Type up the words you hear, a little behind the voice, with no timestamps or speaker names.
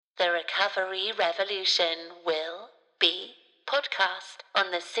The Recovery Revolution will be podcast on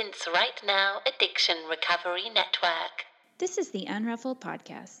the Since Right Now Addiction Recovery Network. This is the Unruffled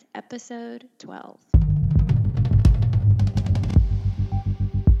Podcast, episode 12.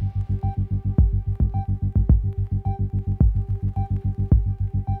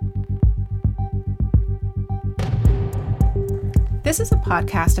 This is a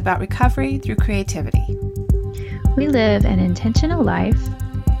podcast about recovery through creativity. We live an intentional life.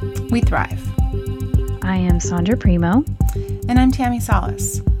 We thrive. I am Sondra Primo. And I'm Tammi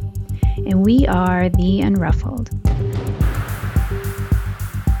Solace. And we are the Unruffled.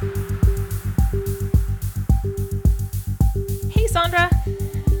 Hey, Sondra.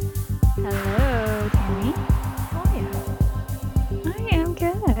 Hello, Tammi. How are you? I am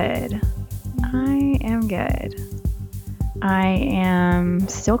good. I am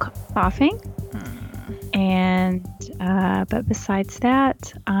still coughing. But besides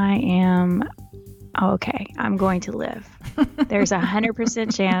that, I am okay. I'm going to live. There's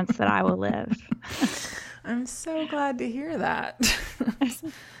 100% chance that I will live. I'm so glad to hear that.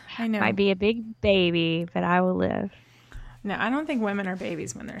 I know. Might be a big baby, but I will live. No, I don't think women are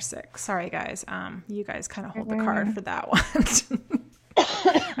babies when they're sick. Sorry, guys. You guys kind of hold the card for that one.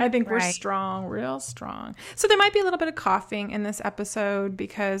 I think we're strong, real strong. So there might be a little bit of coughing in this episode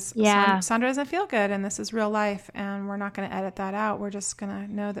because Sondra doesn't feel good, and this is real life, and we're not going to edit that out. We're just going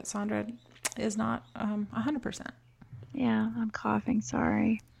to know that Sondra is not 100%. Yeah, I'm coughing.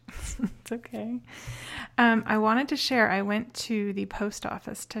 Sorry. It's okay. I wanted to share, I went to the post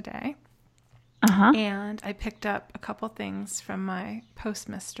office today, and I picked up a couple things from my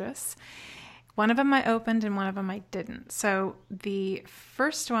postmistress. One of them I opened and one of them I didn't. So the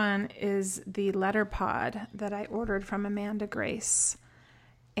first one is the letter pod that I ordered from Amanda Grace.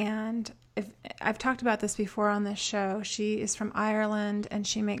 And I've talked about this before on this show. She is from Ireland, and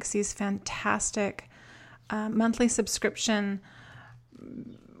she makes these fantastic monthly subscription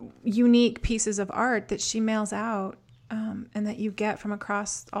unique pieces of art that she mails out and that you get from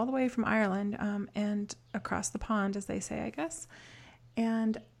all the way from Ireland and across the pond, as they say, I guess.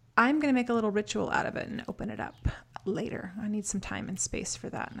 And I'm going to make a little ritual out of it and open it up later. I need some time and space for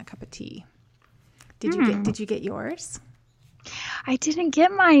that and a cup of tea. Did you get yours? I didn't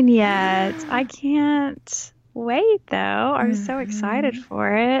get mine yet. I can't wait though. I'm so excited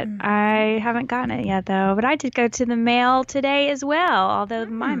for it. I haven't gotten it yet though, but I did go to the mail today as well, although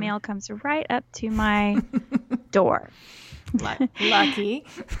my mail comes right up to my door. Lucky.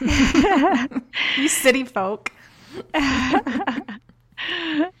 You city folk.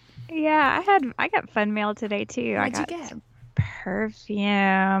 Yeah, I got fun mail today too. What'd I got you get? some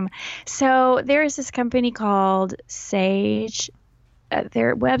perfume. So there's this company called Sage.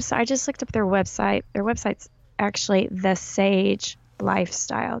 Their website, I just looked up their website. Their website's actually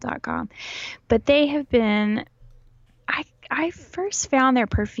thesagelifestyle.com. But they have been, I first found their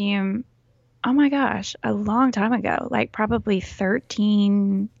perfume, oh my gosh, a long time ago, like probably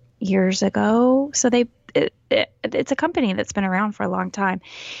 13 years ago. So it's a company that's been around for a long time,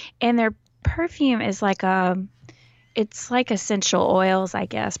 and their perfume is it's like essential oils, I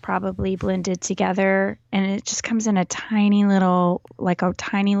guess, probably blended together, and it just comes in a tiny little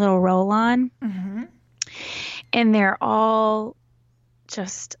roll-on, and they're all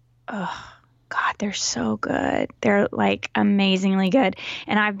just, oh God, they're so good. They're like amazingly good,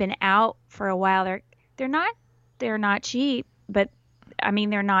 and I've been out for a while. They're not cheap, but I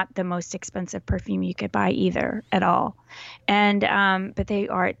mean, they're not the most expensive perfume you could buy either at all. And, but they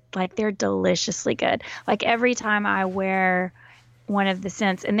are they're deliciously good. Like every time I wear one of the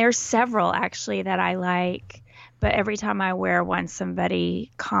scents, and there's several actually that I like, but every time I wear one, somebody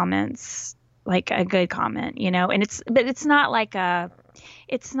comments like a good comment, and it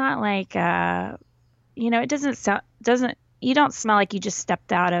doesn't, you don't smell like you just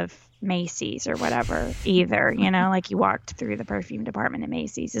stepped out of Macy's or whatever either, like you walked through the perfume department at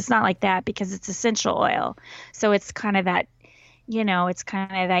Macy's. It's not like that because it's essential oil. So it's kind of that,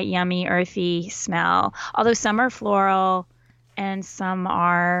 that yummy, earthy smell. Although some are floral and some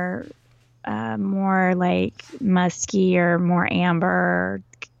are more like musky or more amber,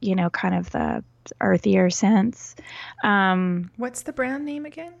 kind of the earthier scents. What's the brand name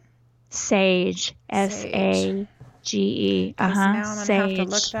again? Sage, S-A-G-E. Now I'm going to have to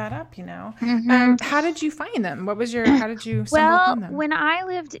look that up, How did you find them? How did you stumble upon them? When I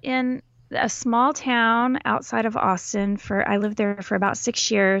lived in a small town outside of Austin I lived there for about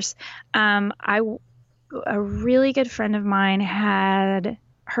 6 years. A really good friend of mine had,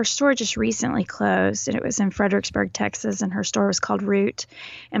 her store just recently closed, and it was in Fredericksburg, Texas, and her store was called Root.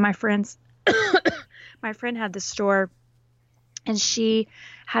 And my friend had the store And she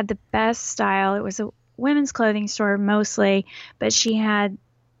had the best style. It was a women's clothing store mostly, but she had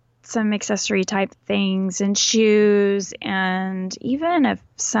some accessory type things and shoes, and even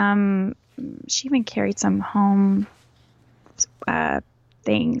she even carried some home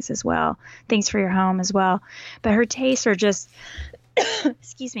things as well, things for your home as well. But her tastes are just,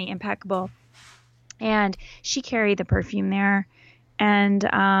 excuse me, impeccable. And she carried the perfume there. And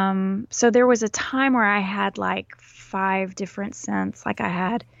so there was a time where I had like 5 different scents. Like I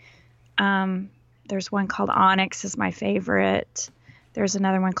had, there's one called Onyx is my favorite. There's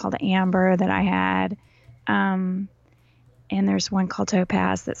another one called Amber that I had. And there's one called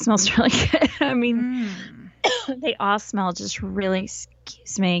Topaz that smells really good. I mean, they all smell just really,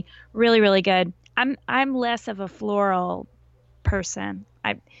 really, really good. I'm less of a floral person.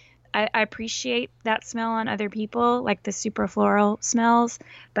 I appreciate that smell on other people, like the super floral smells,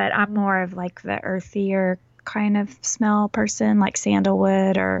 but I'm more of like the earthier kind of smell person, like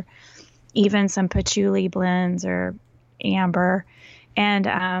sandalwood or even some patchouli blends or amber.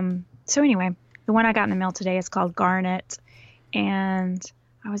 And so anyway, the one I got in the mail today is called Garnet, and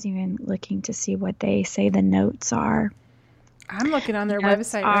I was even looking to see what they say the notes are. I'm looking on their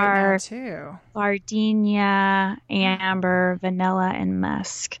website right now too. Gardenia, amber, vanilla, and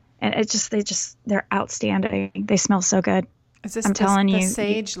musk. And they're outstanding. They smell so good. Is this I'm telling you,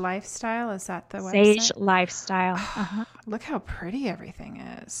 Sage Lifestyle? Is that the website? Sage Lifestyle. Uh-huh. Look how pretty everything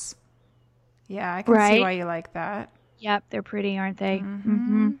is. Yeah, I can see why you like that. Yep, they're pretty, aren't they?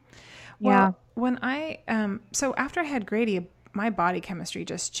 Mm-hmm. Well, yeah. When I so after I had Grady, my body chemistry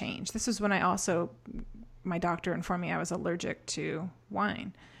just changed. This was when my doctor informed me I was allergic to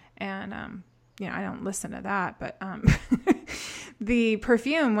wine, and I don't listen to that, but the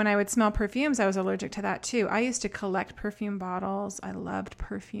perfume, when I would smell perfumes, I was allergic to that too. I used to collect perfume bottles. I loved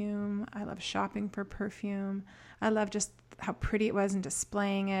perfume. I loved shopping for perfume. I loved just how pretty it was and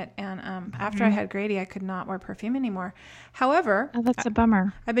displaying it. And after I had Grady, I could not wear perfume anymore. However, that's a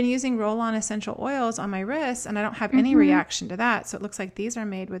bummer. I've been using roll-on essential oils on my wrists, and I don't have any reaction to that. So it looks like these are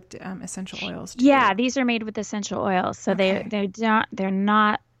made with essential oils too. Yeah, these are made with essential oils. So they're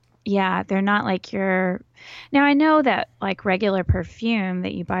not like your. Now I know that like regular perfume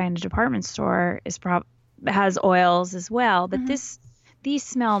that you buy in a department store has oils as well, but these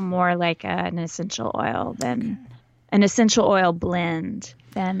smell more like an essential oil than an essential oil blend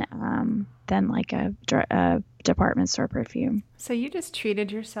than like a department store perfume. So you just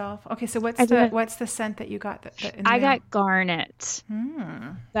treated yourself. Okay, so what's the scent that you got? I got Garnet,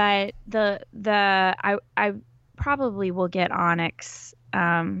 but I probably will get Onyx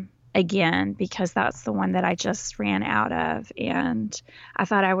again, because that's the one that I just ran out of, and I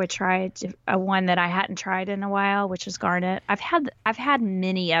thought I would try a one that I hadn't tried in a while, which is Garnet. I've had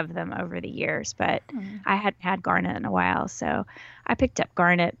many of them over the years, but I hadn't had Garnet in a while, so I picked up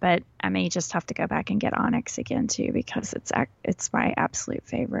Garnet, but I may just have to go back and get Onyx again too, because it's my absolute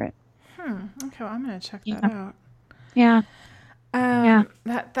favorite. Okay, well, I'm gonna check that out. Yeah.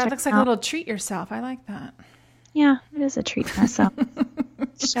 That looks like a little treat yourself. I like that. Yeah, it is a treat to myself.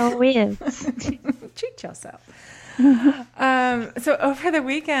 Sure is. Treat yourself. So over the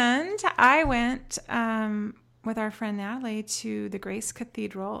weekend, I went with our friend Natalie to the Grace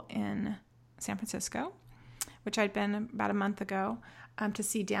Cathedral in San Francisco, which I'd been about a month ago, to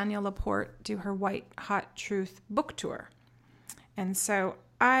see Danielle LaPorte do her White Hot Truth book tour. And so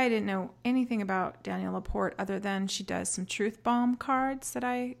I didn't know anything about Danielle LaPorte other than she does some truth bomb cards that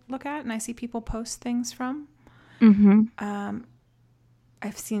I look at and I see people post things from.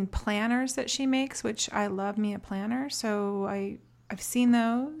 I've seen planners that she makes, which I love me a planner. So I've seen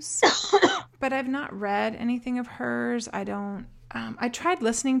those, but I've not read anything of hers. I tried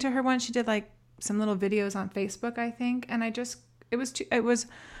listening to her once. She did like some little videos on Facebook, I think. And I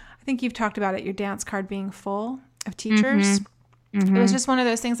think you've talked about it, your dance card being full of teachers. It was just one of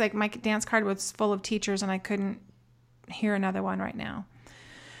those things, like my dance card was full of teachers and I couldn't hear another one right now.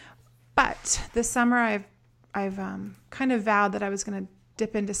 But this summer I've kind of vowed that I was going to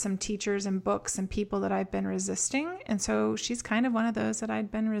dip into some teachers and books and people that I've been resisting. And so she's kind of one of those that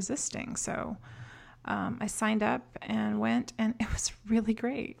I'd been resisting. So I signed up and went, and it was really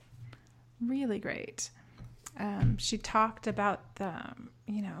great. Really great. She talked about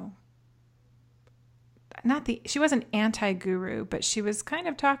she wasn't anti-guru, but she was kind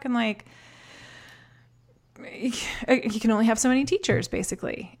of talking like, you can only have so many teachers,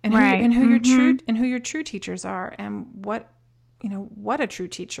 basically, and who your true teachers are, and what a true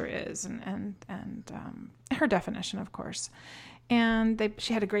teacher is, and her definition, of course. And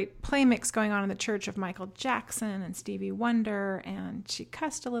she had a great play mix going on in the church of Michael Jackson and Stevie Wonder, and she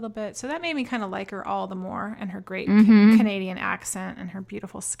cussed a little bit. So that made me kind of like her all the more, and her great Canadian accent and her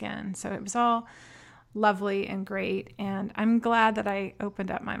beautiful skin. So it was all lovely and great. And I'm glad that I opened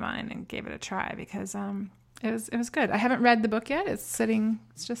up my mind and gave it a try, because it was good. I haven't read the book yet. It's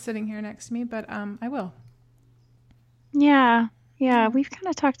just sitting here next to me, but I will. Yeah. We've kind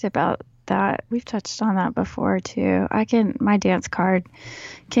of talked about that. We've touched on that before too. My dance card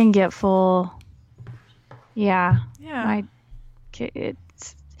can get full. Yeah.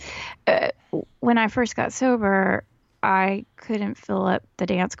 It's when I first got sober, I couldn't fill up the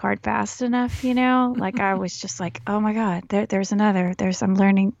dance card fast enough, like I was just like, oh my God, there's another, I'm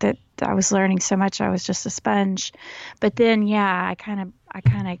learning that I was learning so much. I was just a sponge. But then, I kind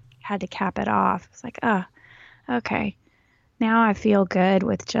of had to cap it off. It's like, oh, okay. Now I feel good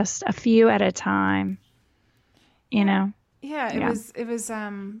with just a few at a time, know? Yeah, it was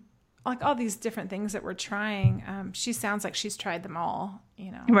like all these different things that we're trying. She sounds like she's tried them all,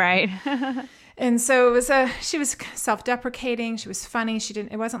 Right. And so she was self-deprecating. She was funny.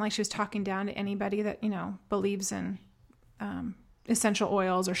 It wasn't like she was talking down to anybody that, believes in essential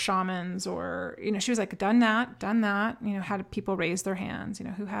oils or shamans, or, she was like, done that, how do people raise their hands,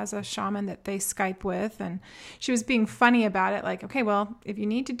 who has a shaman that they Skype with. And she was being funny about it. Like, okay, well, if you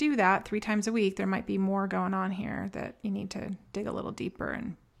need to do that 3 times a week, there might be more going on here that you need to dig a little deeper.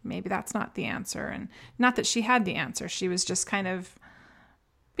 And maybe that's not the answer. And not that she had the answer. She was just kind of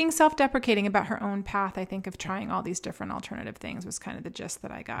being self-deprecating about her own path. I think of trying all these different alternative things was kind of the gist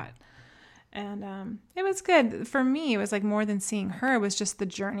that I got. And it was good. For me, it was like more than seeing her. It was just the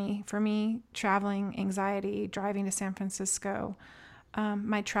journey for me, traveling, anxiety, driving to San Francisco.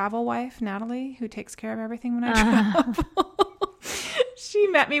 My travel wife, Natalie, who takes care of everything when I travel, she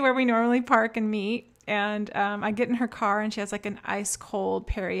met me where we normally park and meet. And I get in her car, and she has like an ice cold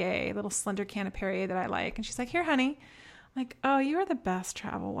Perrier, a little slender can of Perrier that I like. And she's like, here, honey. I'm like, oh, you are the best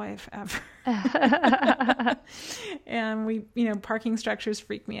travel wife ever. And we, parking structures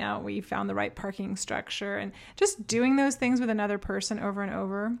freak me out. We found the right parking structure, and just doing those things with another person over and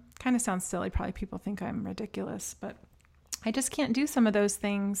over kind of sounds silly. Probably people think I'm ridiculous, but I just can't do some of those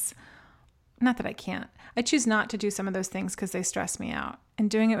things. Not that I can't. I choose not to do some of those things because they stress me out. And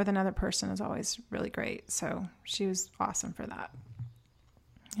doing it with another person is always really great. So she was awesome for that.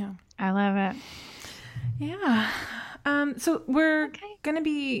 Yeah. I love it. Yeah. So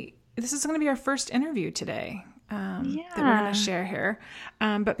this is going to be our first interview today that we're going to share here.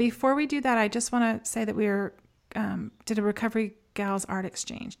 But before we do that, I just want to say that we did a Recovery Gals Art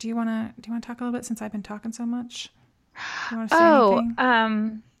Exchange. Do you want to talk a little bit, since I've been talking so much? Do you want to say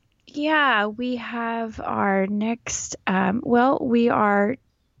anything? Yeah, we have our next, we are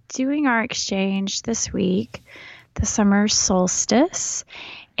doing our exchange this week, the summer solstice.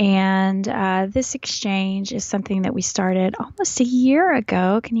 And this exchange is something that we started almost a year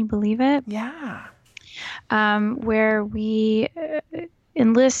ago. Can you believe it? Yeah. Where we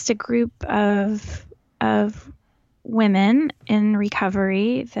enlist a group of women in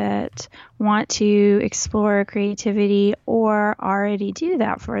recovery that want to explore creativity or already do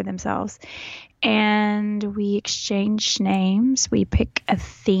that for themselves. And we exchange names. We pick a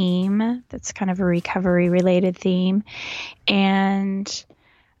theme that's kind of a recovery-related theme. And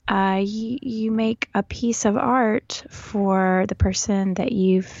you make a piece of art for the person that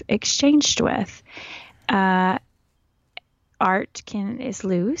you've exchanged with. Art is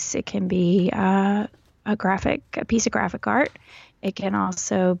loose. It can be a piece of graphic art. It can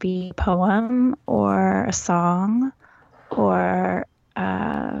also be a poem or a song or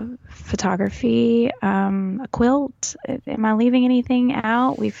photography, a quilt. Am I leaving anything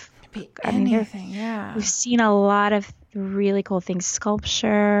out? We've seen a lot of really cool things,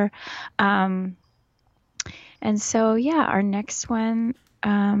 sculpture. And so, our next one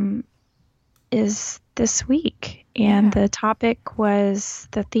is this week. And the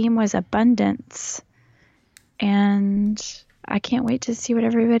theme was abundance. And I can't wait to see what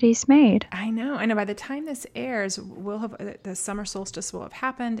everybody's made. I know. By the time this airs, the summer solstice will have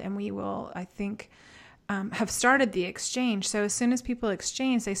happened, and we will, I think, have started the exchange. So as soon as people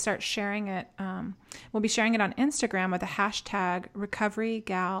exchange, they start sharing it. We'll be sharing it on Instagram with the hashtag Recovery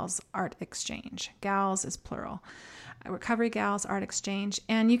Gals Art Exchange. Gals is plural. Recovery Gals Art Exchange.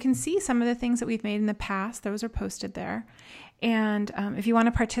 And you can see some of the things that we've made in the past. Those are posted there. And if you want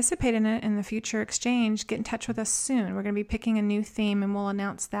to participate in it in the future exchange, get in touch with us soon. We're going to be picking a new theme, and we'll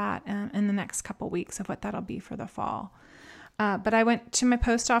announce that in the next couple weeks of what that'll be for the fall. But I went to my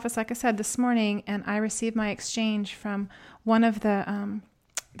post office, like I said, this morning, and I received my exchange from one of the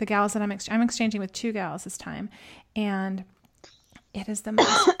gals that I'm exchanging with 2 gals this time. And It is the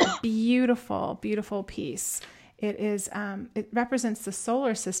most beautiful, beautiful piece. It is, it represents the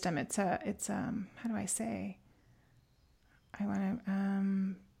solar system. It's how do I say?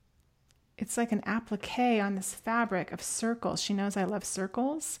 It's like an applique on this fabric of circles. She knows I love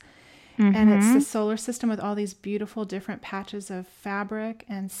circles. Mm-hmm. And it's the solar system with all these beautiful different patches of fabric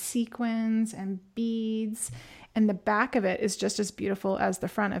and sequins and beads. And the back of it is just as beautiful as the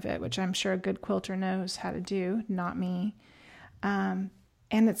front of it, which I'm sure a good quilter knows how to do, not me. And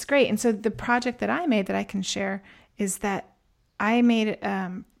it's great. And so the project that I made that I can share is that I made it,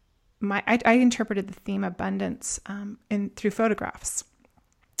 I interpreted the theme abundance through photographs.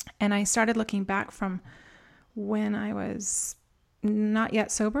 And I started looking back from when I was not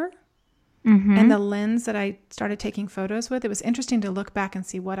yet sober. Mm-hmm. And the lens that I started taking photos with, it was interesting to look back and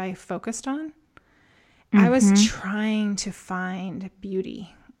see what I focused on. Mm-hmm. I was trying to find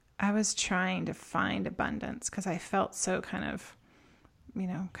beauty. I was trying to find abundance because I felt so kind of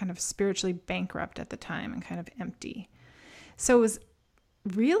spiritually bankrupt at the time and kind of empty. So it was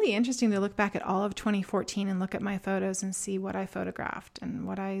really interesting to look back at all of 2014 and look at my photos and see what I photographed and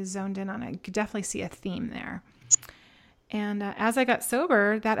what I zoned in on. I could definitely see a theme there. And as I got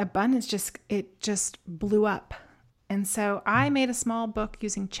sober, that abundance just blew up. And so I made a small book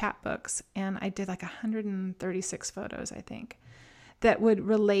using chapbooks, and I did like 136 photos, I think, that would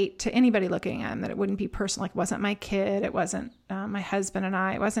relate to anybody looking at them, that it wouldn't be personal. Like, it wasn't my kid. It wasn't my husband and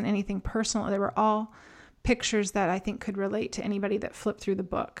I. It wasn't anything personal. They were all pictures that I think could relate to anybody that flipped through the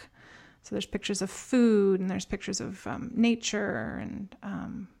book. So there's pictures of food, and there's pictures of nature,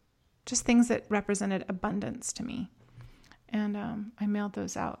 and just things that represented abundance to me. And I mailed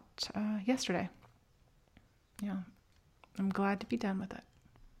those out yesterday. Yeah, I'm glad to be done with it.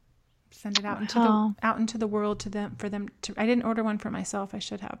 Send it out into the world for them to. I didn't order one for myself. I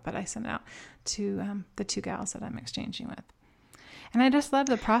should have, but I sent it out to the two gals that I'm exchanging with. And I just love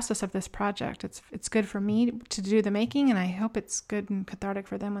the process of this project. It's good for me to do the making, and I hope it's good and cathartic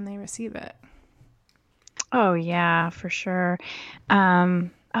for them when they receive it. Oh yeah, for sure.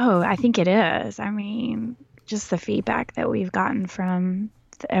 I think it is. I mean, just the feedback that we've gotten from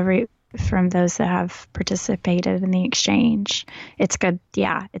those that have participated in the exchange. It's good.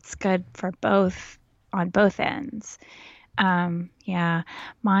 Yeah, it's good for both, on both ends. Yeah,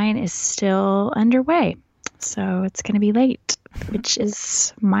 mine is still underway, so it's going to be late, which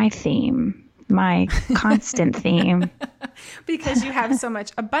is my theme, my constant theme. Because you have so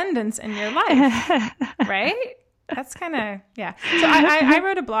much abundance in your life, right? That's kind of, yeah. So I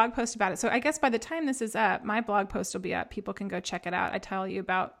wrote a blog post about it. So I guess by the time this is up, my blog post will be up. People can go check it out. I tell you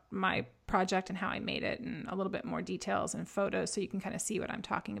about my project and how I made it and a little bit more details and photos so you can kind of see what I'm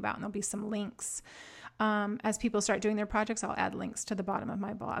talking about. And there'll be some links. As people start doing their projects, I'll add links to the bottom of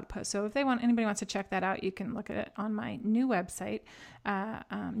my blog post. So if anybody wants to check that out, you can look at it on my new website,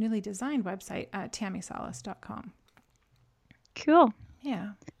 newly designed website, tammysolace.com. Cool.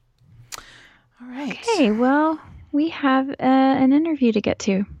 Yeah. All right. Okay, well, we have an interview to get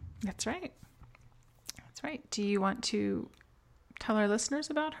to. That's right. Do you want to tell our listeners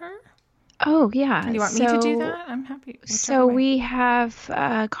about her? Oh, yeah. Do you want me to do that? I'm happy. So we have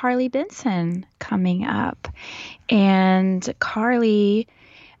Carly Benson coming up. And Carly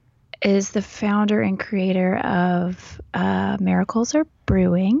is the founder and creator of Miracles Are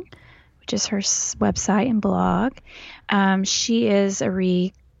Brewing, which is her website and blog.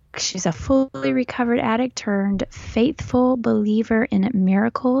 She's a fully recovered addict turned faithful believer in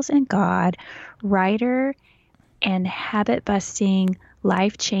miracles and God, writer, and habit-busting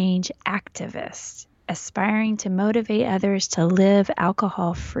life change activist, aspiring to motivate others to live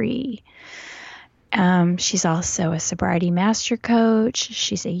alcohol-free. She's also a sobriety master coach.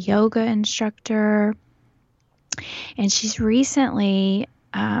 She's a yoga instructor. And she's recently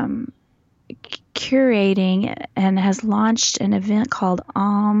curating and has launched an event called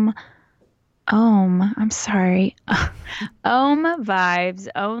Om Vibes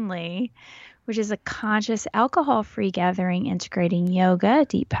Only, which is a conscious alcohol-free gathering integrating yoga,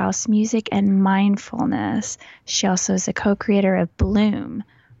 deep house music, and mindfulness. She also is a co-creator of Bloom,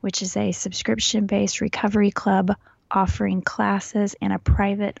 which is a subscription-based recovery club offering classes and a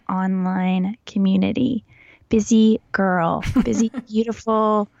private online community. Busy,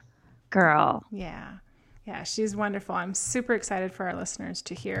 beautiful girl. Yeah, she's wonderful. I'm super excited for our listeners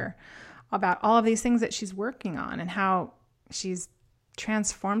to hear about all of these things that she's working on and how she's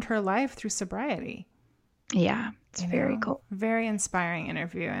transformed her life through sobriety. Yeah, it's very cool. Very inspiring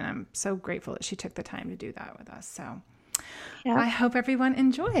interview, and I'm so grateful that she took the time to do that with us. So I hope everyone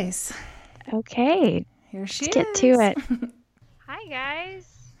enjoys. Okay. Here she is. Let's get to it. Hi, guys.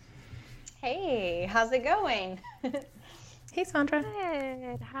 Hey, how's it going? Hey, Sondra.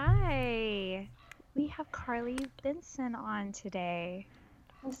 Good. Hi. We have Carly Benson on today.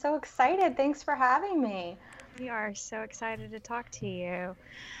 I'm so excited. Thanks for having me. We are so excited to talk to you.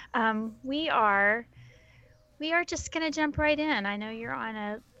 We are just going to jump right in. I know you're on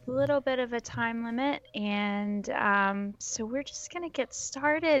a little bit of a time limit, and so we're just going to get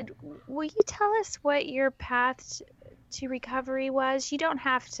started. Will you tell us what your path to recovery was? You don't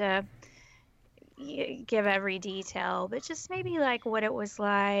have to give every detail, but just maybe like what it was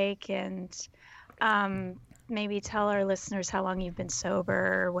like, and maybe tell our listeners how long you've been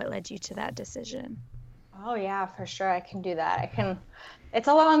sober, or what led you to that decision. Oh yeah, for sure. I can do that. It's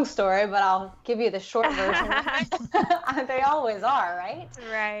a long story, but I'll give you the short version. They always are, right?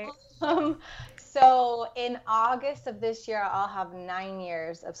 Right. So in August of this year, I'll have 9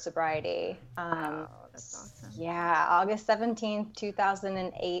 years of sobriety. Wow, that's awesome. Yeah, August 17th,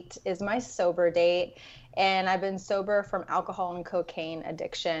 2008 is my sober date. And I've been sober from alcohol and cocaine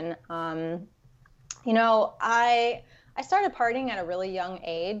addiction. I started partying at a really young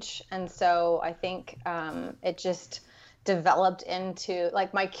age. And so I think it just developed into,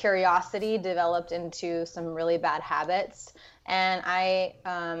 like, my curiosity developed into some really bad habits. And I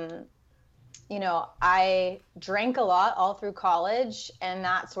drank a lot all through college, and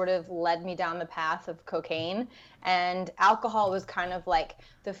that sort of led me down the path of cocaine. And alcohol was kind of like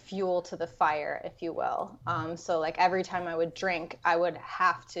the fuel to the fire, if you will. So like every time I would drink, I would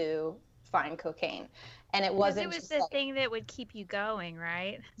have to find cocaine. And it wasn't was just the thing that would keep you going,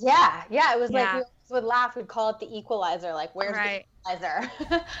 right? Yeah. It was like, we would laugh, we'd call it the equalizer, like, where's right. the equalizer?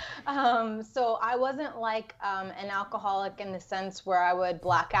 So I wasn't like an alcoholic in the sense where I would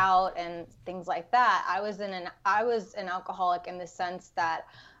black out and things like that. I was an alcoholic in the sense that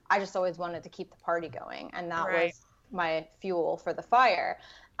I just always wanted to keep the party going, and that was my fuel for the fire.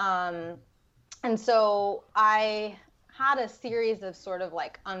 And so I had a series of sort of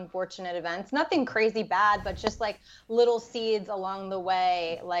like unfortunate events, nothing crazy bad, but just like little seeds along the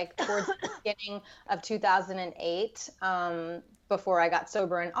way, like towards the beginning of 2008, before I got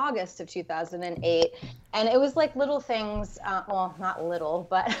sober in August of 2008. And it was like little things, well, not little,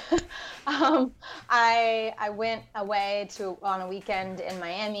 but I went away on a weekend in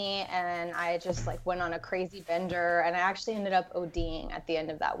Miami, and I just like went on a crazy bender, and I actually ended up ODing at the end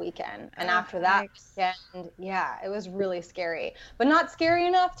of that weekend. And after that weekend, it was really scary, but not scary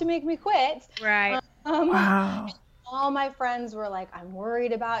enough to make me quit. Right. Wow. All my friends were like, I'm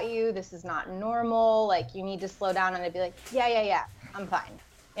worried about you. This is not normal. Like, you need to slow down. And I'd be like, yeah, I'm fine.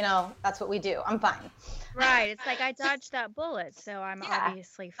 That's what we do. I'm fine. Right. It's like I dodged that bullet, so I'm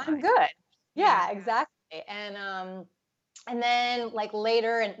obviously fine. I'm good. Yeah, exactly. And then like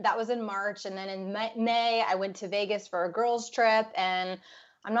later, and that was in March, and then in May, I went to Vegas for a girls' trip, and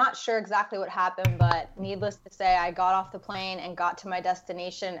I'm not sure exactly what happened, but needless to say, I got off the plane and got to my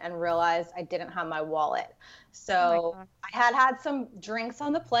destination and realized I didn't have my wallet. So I had some drinks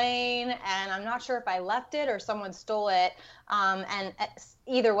on the plane, and I'm not sure if I left it or someone stole it. And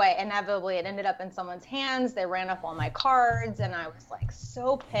either way, inevitably, it ended up in someone's hands. They ran up all my cards, and I was like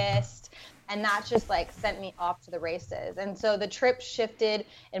so pissed. And that just like sent me off to the races. And so the trip shifted,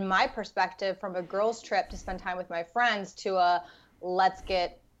 in my perspective, from a girls' trip to spend time with my friends to a let's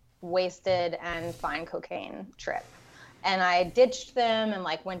get wasted and find cocaine trip. And I ditched them and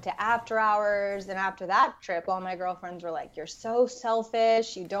like went to after hours. And after that trip, all my girlfriends were like, you're so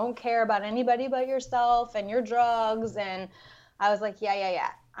selfish. You don't care about anybody but yourself and your drugs. And I was like, yeah,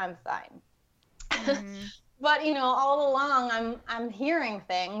 I'm fine. Mm-hmm. But all along I'm hearing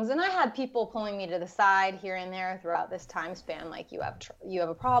things, and I had people pulling me to the side here and there throughout this time span, like, you have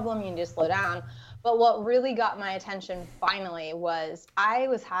a problem, you need to slow down. But what really got my attention finally was I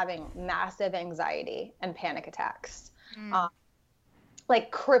was having massive anxiety and panic attacks,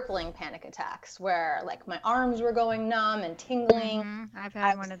 like crippling panic attacks, where like my arms were going numb and tingling. Mm-hmm. I've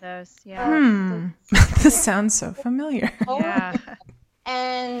had one of those. Yeah. This sounds so familiar. Yeah.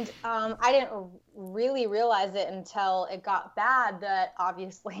 And I didn't really realize it until it got bad that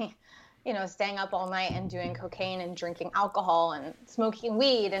obviously, staying up all night and doing cocaine and drinking alcohol and smoking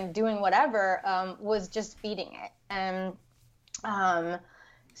weed and doing whatever was just feeding it. And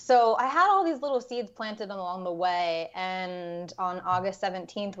so I had all these little seeds planted along the way. And on August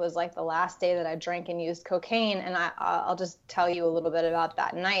 17th was like the last day that I drank and used cocaine. And I'll just tell you a little bit about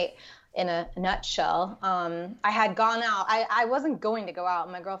that night. In a nutshell, I had gone out. I wasn't going to go out.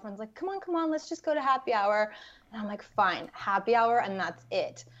 And my girlfriend's like, come on, let's just go to happy hour. And I'm like, fine, happy hour, and that's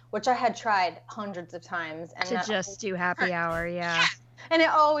it, which I had tried hundreds of times. And to just do happy hour, yeah. And it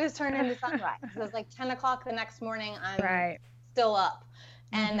always turned into sunrise. It was like 10 o'clock the next morning. I'm still up.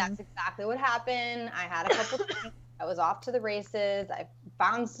 And that's exactly what happened. I had a couple drinks. I was off to the races. I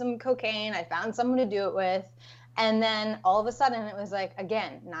found some cocaine. I found someone to do it with. And then all of a sudden it was like,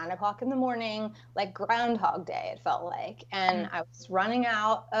 again, 9:00 in the morning, like Groundhog Day, it felt like. And I was running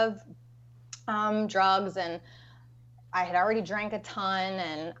out of drugs, and I had already drank a ton.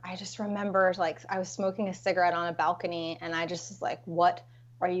 And I just remember, like, I was smoking a cigarette on a balcony, and I just was like, what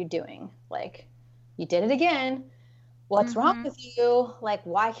are you doing? Like, you did it again. What's wrong with you? Like,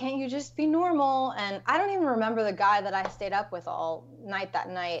 why can't you just be normal? And I don't even remember the guy that I stayed up with all night that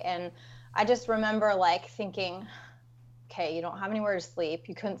night. And I just remember, like, thinking, okay, you don't have anywhere to sleep.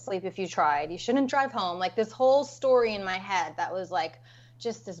 You couldn't sleep if you tried. You shouldn't drive home. Like, this whole story in my head that was like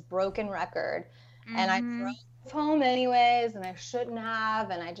just this broken record. And I drove home anyways, and I shouldn't have.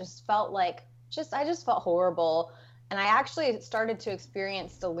 And I just felt like, I just felt horrible. And I actually started to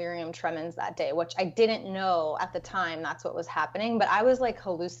experience delirium tremens that day, which I didn't know at the time that's what was happening. But I was like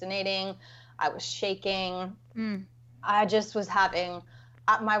hallucinating. I was shaking. I just was having,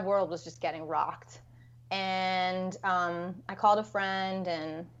 my world was just getting rocked. And I called a friend,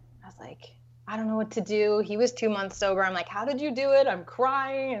 and I was like, I don't know what to do. He was 2 months sober. I'm like, how did you do it? I'm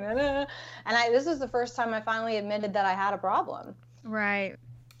crying. And this was the first time I finally admitted that I had a problem. Right.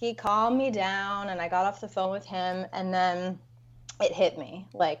 He calmed me down, and I got off the phone with him, and then it hit me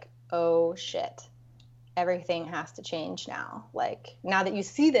like, oh shit, everything has to change now. Like, now that you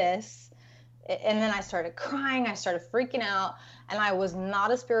see this. And then I started crying. I started freaking out, and I was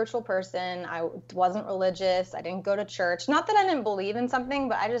not a spiritual person. I wasn't religious. I didn't go to church. Not that I didn't believe in something,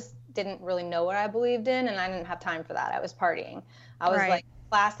 but I just didn't really know what I believed in, and I didn't have time for that. I was partying. I was like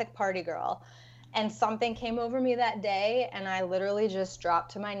classic party girl. And something came over me that day, and I literally just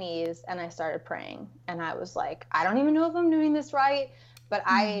dropped to my knees, and I started praying. And I was like, I don't even know if I'm doing this right, but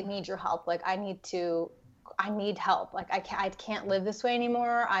I need your help. Like, I need help. Like, I can't live this way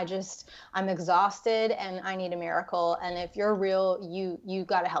anymore. I'm exhausted, and I need a miracle. And if you're real, you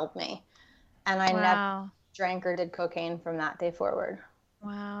got to help me. And I never drank or did cocaine from that day forward.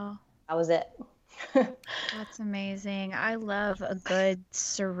 Wow. That was it. That's amazing. I love a good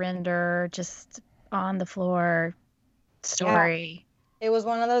surrender, just on the floor story. Yeah. It was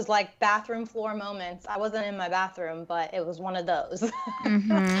one of those like bathroom floor moments. I wasn't in my bathroom, but it was one of those.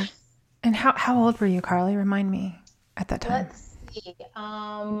 And how old were you, Carly? Remind me at that time. Let's see.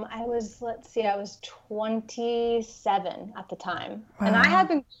 I was 27 at the time. Wow. And I had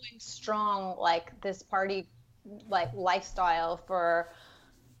been going strong, like this party, like lifestyle for,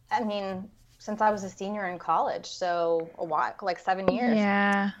 since I was a senior in college. So a while, like 7 years.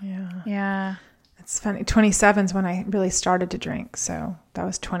 Yeah. It's funny. 27 is when I really started to drink. So that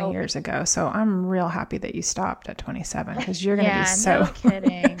was 20 years ago. So I'm real happy that you stopped at 27, because you're going to be so no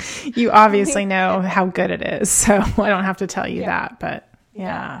kidding. You obviously know how good it is. So I don't have to tell you that, but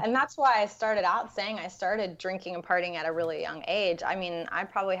yeah. And that's why I started out saying I started drinking and partying at a really young age. I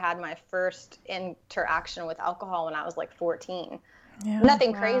probably had my first interaction with alcohol when I was like 14. Yeah.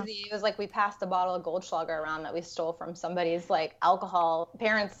 Nothing crazy. It was like we passed a bottle of Goldschlager around that we stole from somebody's like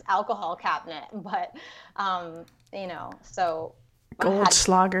parents' alcohol cabinet. But, so.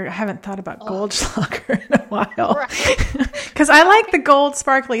 Goldschlager. I haven't thought about Goldschlager in a while. Because I like the gold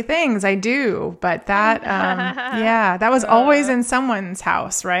sparkly things. I do. But that, that was always in someone's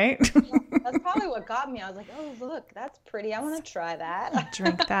house, right? That's probably what got me. I was like, oh, look, that's pretty. I want to try that.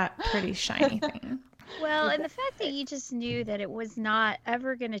 Drink that pretty shiny thing. Well, and the fact that you just knew that it was not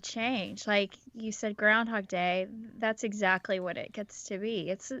ever going to change, like you said, Groundhog Day, that's exactly what it gets to be.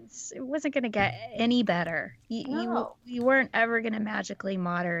 It wasn't going to get any better. You weren't ever going to magically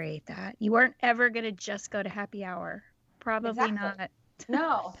moderate that. You weren't ever going to just go to happy hour. Probably not.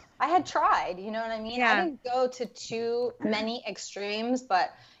 No, I had tried, you know what I mean? Yeah. I didn't go to too many extremes,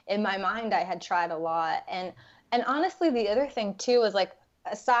 but in my mind, I had tried a lot. And honestly, the other thing too was like,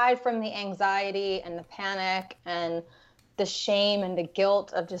 aside from the anxiety and the panic and the shame and the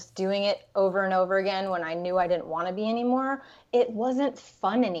guilt of just doing it over and over again when I knew I didn't want to be anymore, it wasn't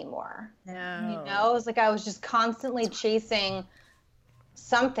fun anymore. No. It was like I was just constantly chasing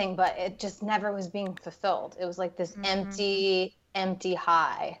something, but it just never was being fulfilled. It was like this empty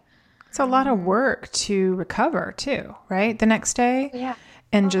high. It's a lot of work to recover too, right? The next day. Yeah.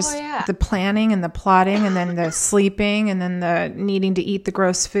 And just the planning and the plotting, and then the sleeping, and then the needing to eat the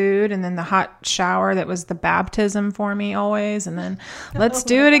gross food, and then the hot shower that was the baptism for me always. And then let's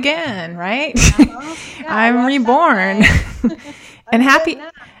do it again, right? I'm reborn. And happy.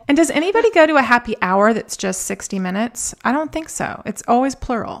 And does anybody go to a happy hour that's just 60 minutes? I don't think so. It's always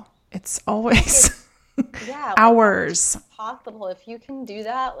plural. It's always hours. Possible. If you can do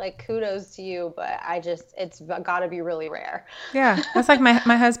that, like, kudos to you, but it's got to be really rare. Yeah, that's like my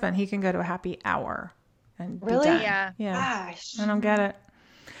husband. He can go to a happy hour, and really? be done. Yeah. Gosh. I don't get it.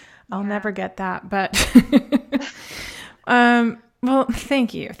 I'll never get that, but well,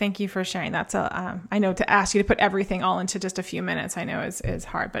 thank you. Thank you for sharing. That's I know to ask you to put everything all into just a few minutes, I know is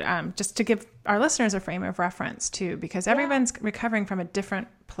hard, but just to give our listeners a frame of reference too, because everyone's recovering from a different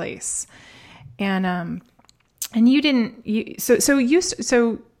place. And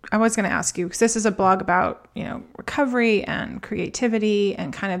so I was going to ask you, because this is a blog about, recovery and creativity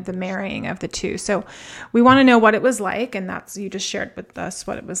and kind of the marrying of the two. So we want to know what it was like, and you just shared with us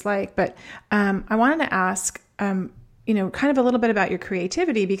what it was like. But I wanted to ask, kind of a little bit about your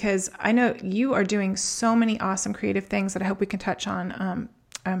creativity, because I know you are doing so many awesome creative things that I hope we can touch on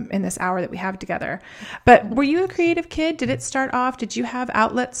in this hour that we have together. But were you a creative kid? Did it start off? Did you have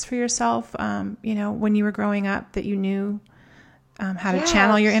outlets for yourself, when you were growing up, that you knew how to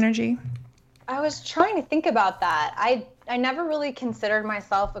channel your energy? I was trying to think about that. I never really considered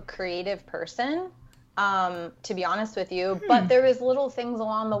myself a creative person, to be honest with you, but there was little things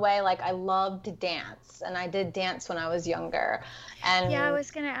along the way. Like I loved to dance, and I did dance when I was younger. And yeah, I was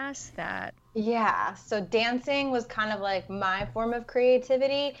going to ask that. Yeah, so dancing was kind of like my form of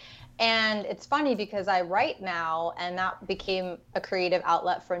creativity. And it's funny because I write now, and that became a creative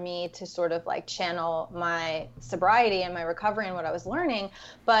outlet for me to sort of like channel my sobriety and my recovery and what I was learning.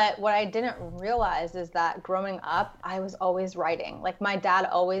 But what I didn't realize is that growing up, I was always writing. Like my dad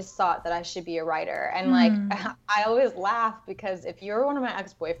always thought that I should be a writer. And like, I always laugh because if you're one of my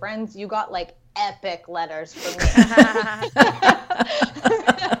ex-boyfriends, you got like epic letters from me.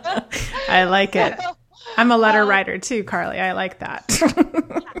 I like it. I'm a letter writer too, Carly. I like that.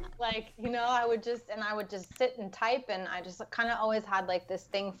 Like, I would just sit and type, and I just kind of always had like this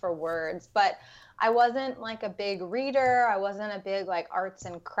thing for words, but I wasn't like a big reader. I wasn't a big like arts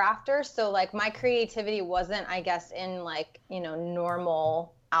and crafter. So like my creativity wasn't, I guess, in like,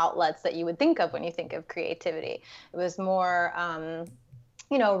 normal outlets that you would think of when you think of creativity. It was more,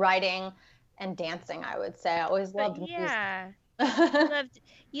 writing and dancing, I would say. I always loved music. Yeah.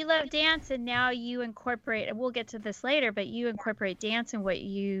 You love dance, and now you incorporate, and we'll get to this later, but you incorporate dance in what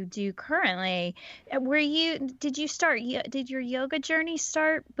you do currently. Did your yoga journey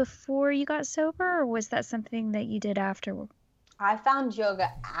start before you got sober, or was that something that you did after? I found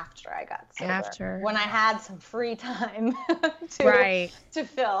yoga after I got sober. When I had some free time to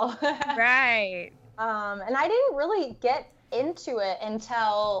fill. Right. And I didn't really get into it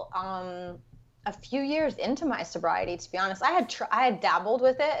until a few years into my sobriety, to be honest. I had dabbled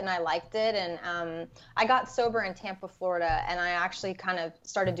with it, and I liked it, and I got sober in Tampa, Florida, and I actually kind of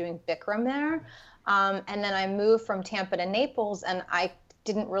started doing Bikram there, and then I moved from Tampa to Naples, and I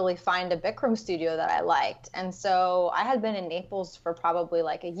didn't really find a Bikram studio that I liked, and so I had been in Naples for probably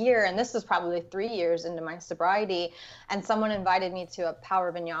like a year, and this was probably 3 years into my sobriety, and someone invited me to a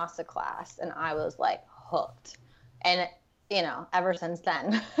power vinyasa class, and I was like hooked, and ever since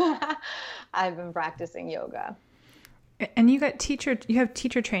then, I've been practicing yoga. And you have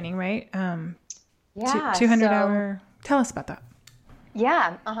teacher training, right? Yeah. 200-hour. Tell us about that.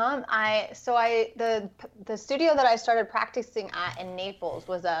 Yeah. The studio that I started practicing at in Naples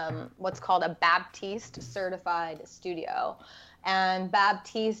was what's called a Baptiste certified studio. And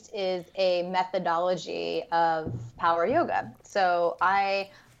Baptiste is a methodology of power yoga. So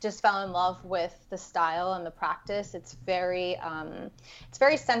I just fell in love with the style and the practice. It's very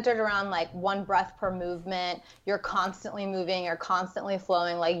centered around like one breath per movement. You're constantly moving, you're constantly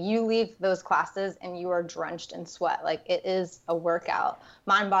flowing. Like you leave those classes and you are drenched in sweat. Like it is a workout,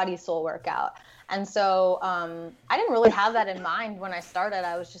 mind, body, soul workout. And so I didn't really have that in mind when I started.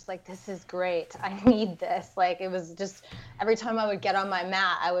 I was just like, this is great. I need this. Like it was just every time I would get on my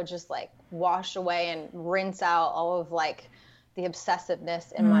mat, I would just like wash away and rinse out all of like the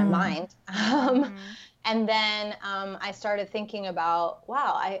obsessiveness in my mind. And then I started thinking about,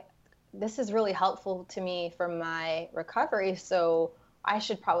 wow, this is really helpful to me for my recovery. So I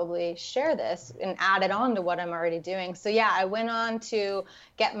should probably share this and add it on to what I'm already doing. So yeah, I went on to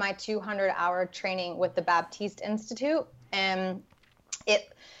get my 200-hour training with the Baptiste Institute, and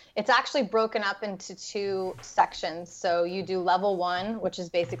it's actually broken up into 2 sections. So you do level 1, which is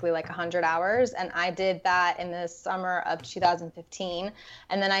basically like 100 hours. And I did that in the summer of 2015.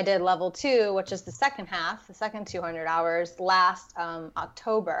 And then I did level 2, which is the second half, the second 200 hours last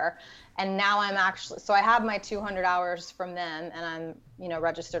October. And now so I have my 200 hours from them, and I'm,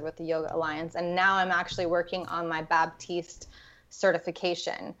 registered with the Yoga Alliance. And now I'm actually working on my Baptiste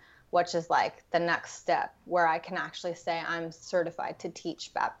certification, which is like the next step where I can actually say I'm certified to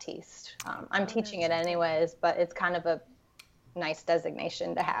teach Baptiste. I'm teaching it anyways, but it's kind of a nice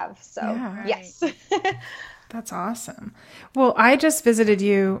designation to have. So yeah, yes. That's awesome. Well, I just visited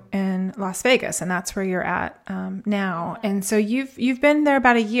you in Las Vegas, and that's where you're at now. And so you've been there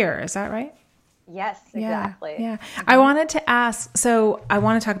about a year. Is that right? Yes, exactly. Yeah. I wanted to ask, so I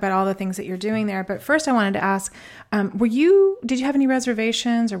want to talk about all the things that you're doing there, but first I wanted to ask, did you have any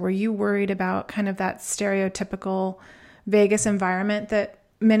reservations, or were you worried about kind of that stereotypical Vegas environment that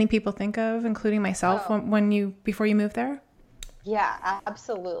many people think of, including myself, before you moved there? Yeah,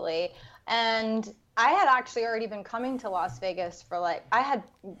 absolutely. And I had actually already been coming to Las Vegas I had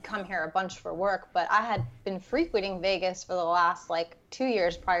come here a bunch for work, but I had been frequenting Vegas for the last 2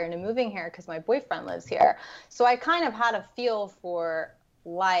 years prior to moving here because my boyfriend lives here. So I kind of had a feel for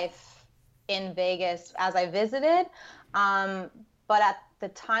life in Vegas as I visited. But at the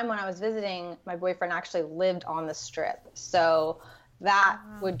time when I was visiting, my boyfriend actually lived on the Strip. So that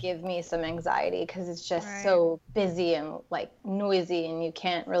would give me some anxiety because it's just so busy and noisy, and you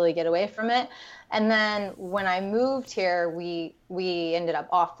can't really get away from it. And then when I moved here, we ended up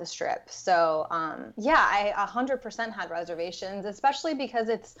off the Strip. So I 100% had reservations, especially because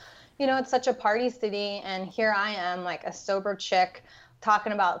it's such a party city, and here I am, a sober chick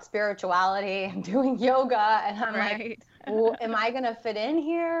talking about spirituality and doing yoga, and I'm like, well, am I gonna fit in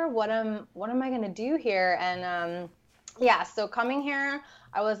here? What am I gonna do here? And so coming here,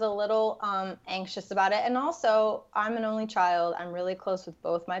 I was a little anxious about it. And also, I'm an only child. I'm really close with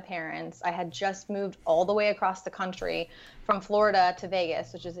both my parents. I had just moved all the way across the country from Florida to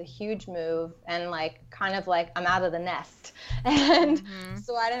Vegas, which is a huge move. And I'm out of the nest. And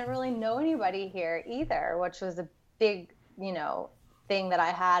so I didn't really know anybody here either, which was a big, thing that I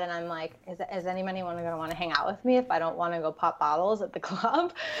had. And I'm like, is anybody going to want to hang out with me if I don't want to go pop bottles at the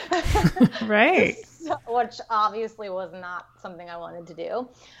club? Right. Which obviously was not something I wanted to do.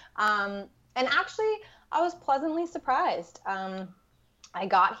 And actually, I was pleasantly surprised. I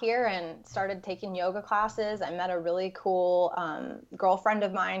got here and started taking yoga classes. I met a really cool girlfriend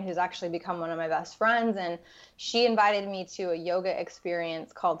of mine who's actually become one of my best friends, and she invited me to a yoga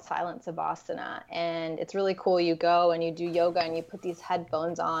experience called Silent Savasana. And it's really cool. You go and you do yoga and you put these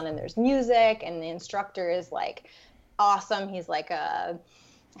headphones on, and there's music, and the instructor is awesome. He's I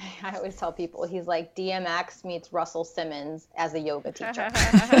always tell people he's like DMX meets Russell Simmons as a yoga teacher.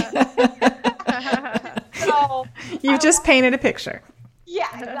 So you just painted a picture. Yeah,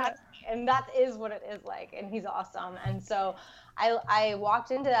 exactly. And that is what it is like. And he's awesome. And so I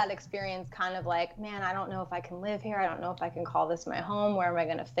walked into that experience kind of man, I don't know if I can live here. I don't know if I can call this my home. Where am I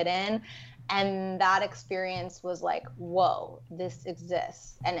going to fit in? And that experience was whoa, this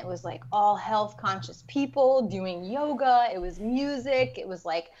exists. And it was all health conscious people doing yoga. It was music. It was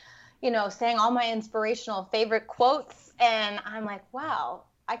saying all my inspirational favorite quotes. And I'm wow,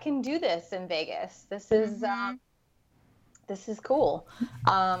 I can do this in Vegas. This is cool.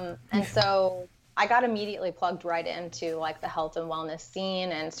 And so I got immediately plugged right into the health and wellness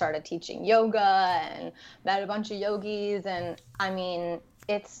scene and started teaching yoga and met a bunch of yogis. And I mean,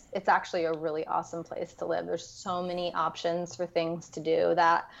 it's actually a really awesome place to live. There's so many options for things to do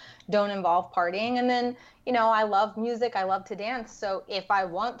that don't involve partying. And then, I love music. I love to dance. So if I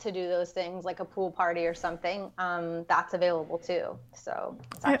want to do those things like a pool party or something, that's available too. So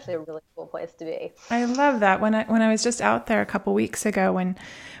it's actually a really cool place to be. I love that. When I was just out there a couple weeks ago when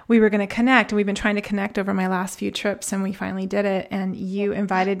we were going to connect, we've been trying to connect over my last few trips, and we finally did it. And you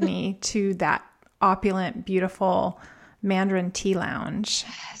invited me to that opulent, beautiful Mandarin tea lounge.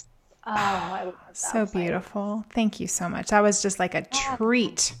 Yes. Oh, I love that. So beautiful. Thank you so much. That was just like a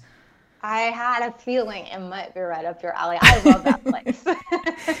treat. I had a feeling it might be right up your alley. I love that place.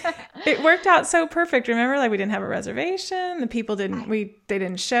 It worked out so perfect. Remember, we didn't have a reservation. The people they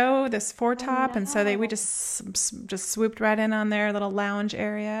didn't show this foretop, and so we just swooped right in on their little lounge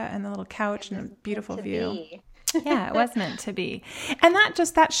area and the little couch and a beautiful view. Yeah, it was meant to be. And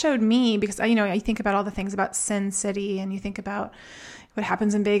that showed me, because I think about all the things about Sin City, and you think about what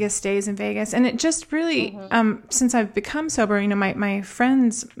happens in Vegas stays in Vegas. And it just really, since I've become sober,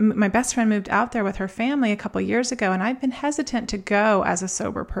 my best friend moved out there with her family a couple years ago, and I've been hesitant to go as a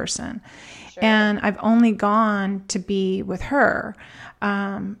sober person. Sure. And I've only gone to be with her.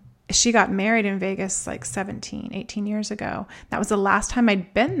 She got married in Vegas 18 years ago. That was the last time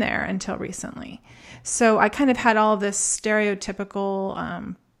I'd been there until recently. So I kind of had all this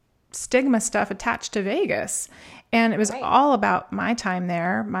stereotypical stigma stuff attached to Vegas. And it was all about my time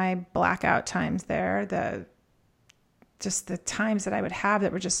there, my blackout times there, the times that I would have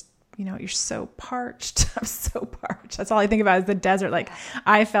that were just, you're so parched. I'm so parched. That's all I think about is the desert.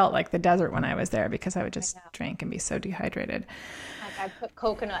 I felt like the desert when I was there because I would just drink and be so dehydrated. I put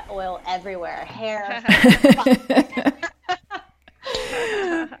coconut oil everywhere, hair.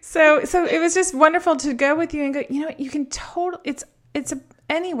 So it was just wonderful to go with you and go, you can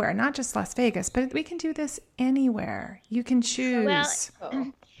anywhere, not just Las Vegas, but we can do this anywhere. You can choose.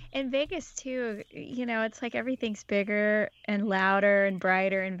 Well, in Vegas too, it's like everything's bigger and louder and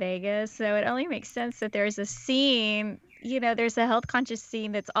brighter in Vegas. So it only makes sense that there's a scene, there's a health conscious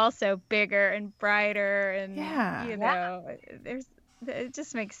scene that's also bigger and brighter and, it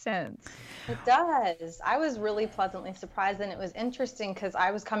just makes sense. It does. I was really pleasantly surprised, and it was interesting because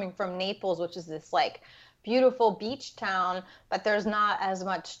I was coming from Naples, which is this like beautiful beach town, but there's not as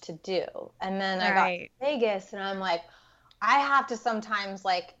much to do. And then I got to Vegas, and I'm like, I have to sometimes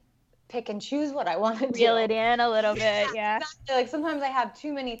like pick and choose what I want to do. Reel it in a little bit, yeah. Exactly. Like sometimes I have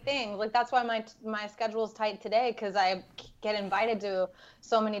too many things. Like that's why my schedule is tight today, because I get invited to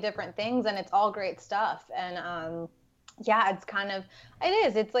so many different things, and it's all great stuff. And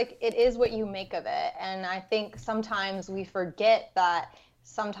it is what you make of it. And I think sometimes we forget that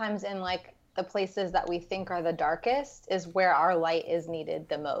sometimes in like the places that we think are the darkest is where our light is needed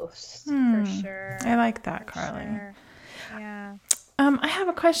the most. For sure. I like that, Carly. Sure. Yeah. I have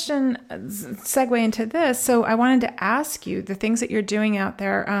a question, segue into this. So I wanted to ask you the things that you're doing out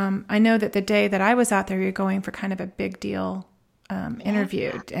there. I know that the day that I was out there, you're going for kind of a big deal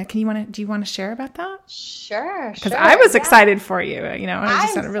interview. Do you want to share about that? Sure. Because I was excited for you. It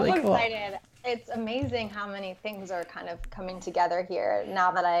just sounded really cool. Excited. It's amazing how many things are kind of coming together here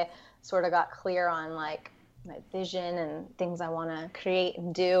now that I sort of got clear on like my vision and things I want to create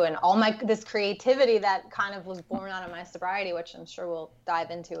and do, and all this creativity that kind of was born out of my sobriety, which I'm sure we'll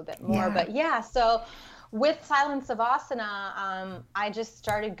dive into a bit more. Yeah. But so with Silent Savasana, I just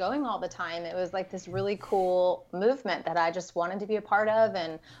started going all the time. It was like this really cool movement that I just wanted to be a part of,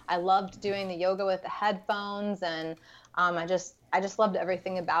 and I loved doing the yoga with the headphones, and I just loved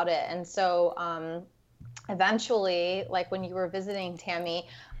everything about it. And so eventually, like when you were visiting, Tammi,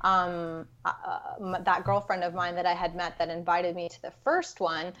 that girlfriend of mine that I had met that invited me to the first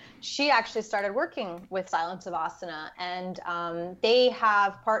one, she actually started working with Silent Savasana, and they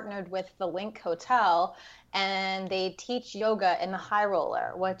have partnered with the Link Hotel, and they teach yoga in the High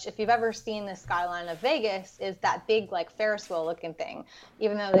Roller, which if you've ever seen the skyline of Vegas is that big like Ferris wheel looking thing,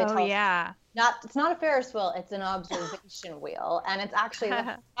 even though they tell us it's not a Ferris wheel, it's an observation wheel, and it's actually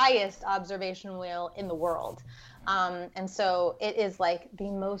the highest observation wheel in the world. And so it is like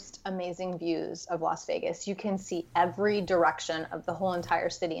the most amazing views of Las Vegas. You can see every direction of the whole entire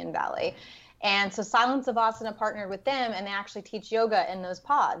city and valley. And so Silent Savasana partnered with them, and they actually teach yoga in those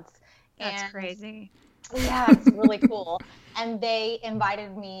pods. That's crazy. Yeah, it's really cool. And they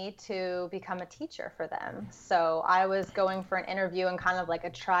invited me to become a teacher for them. So I was going for an interview and kind of like a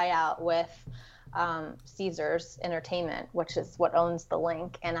tryout with Caesars Entertainment, which is what owns the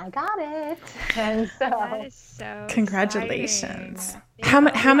Link, and I got it. And so that is so congratulations.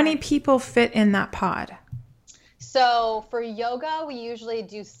 How many people fit in that pod? So for yoga, we usually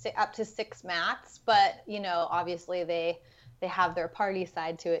do up to 6 mats, but obviously they have their party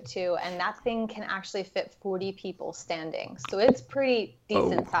side to it too, and that thing can actually fit 40 people standing, so it's pretty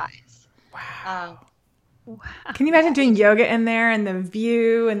decent size. Wow. Can you imagine doing yoga in there and the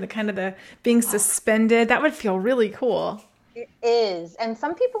view and the kind of the being suspended? That would feel really cool. It is. And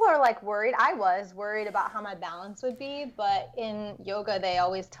some people are like worried. I was worried about how my balance would be, but in yoga, they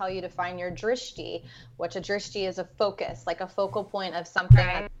always tell you to find your drishti, which a drishti is a focus, like a focal point of something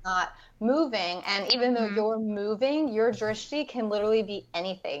that's not moving. And even though you're moving, your drishti can literally be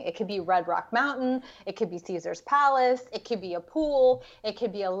anything. It could be Red Rock Mountain. It could be Caesar's Palace. It could be a pool. It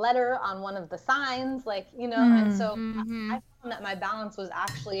could be a letter on one of the signs, and so I found that my balance was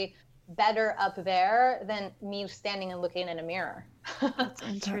actually better up there than me standing and looking in a mirror. That's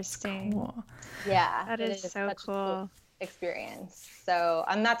interesting. That's cool. Yeah, that is so cool experience. So,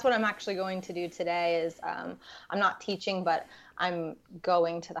 and that's what I'm actually going to do today is I'm not teaching, but I'm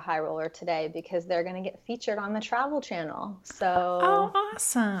going to the High Roller today because they're going to get featured on the Travel Channel. So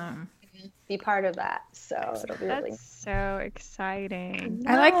awesome. Be part of that. So it'll be really so exciting.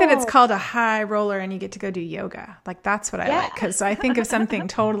 I like that it's called a High Roller and you get to go do yoga. Like that's what I like, because I think of something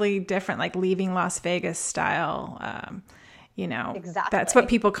totally different, like leaving Las Vegas style. Exactly. That's what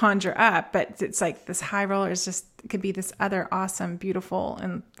people conjure up, but it's like this High Roller is just, it could be this other awesome, beautiful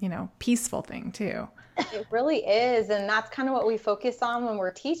and, peaceful thing too. It really is. And that's kind of what we focus on when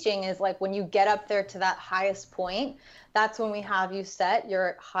we're teaching is like when you get up there to that highest point, that's when we have you set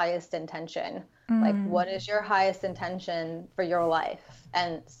your highest intention. Like, what is your highest intention for your life?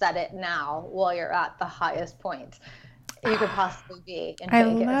 And set it now while you're at the highest point you could possibly be in Vegas. I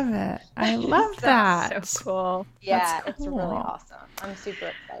love it. I love that. So cool. Yeah, cool. It's really awesome. I'm super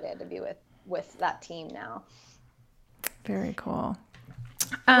excited to be with that team now. Very cool.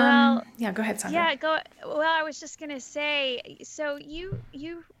 Yeah, go ahead, Sondra. Yeah, go. Well, I was just gonna say, so you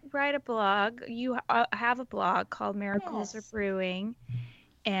write a blog. You have a blog called Miracles Are Brewing,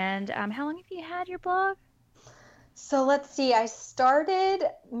 and how long have you had your blog? So let's see. I started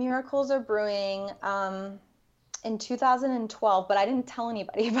Miracles Are Brewing in 2012, but I didn't tell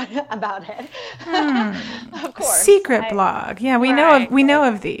anybody about it. Of course, secret blog. Yeah, we know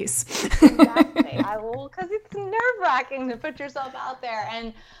of these. Exactly. Because it's nerve-wracking to put yourself out there.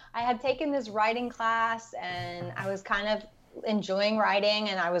 And I had taken this writing class, and I was kind of enjoying writing,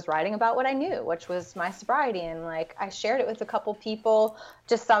 and I was writing about what I knew, which was my sobriety. And like, I shared it with a couple people,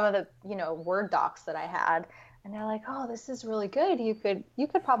 just some of the, Word docs that I had. And they're like, oh, this is really good. You could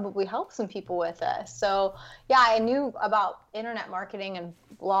probably help some people with this. So yeah, I knew about internet marketing and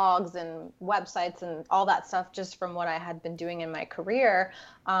blogs and websites and all that stuff just from what I had been doing in my career.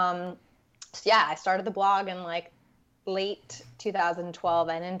 So yeah, I started the blog in like late 2012.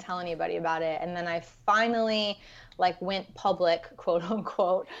 I didn't tell anybody about it. And then I finally went public, quote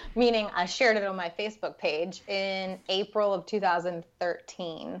unquote, meaning I shared it on my Facebook page in April of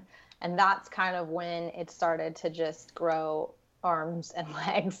 2013. And that's kind of when it started to just grow arms and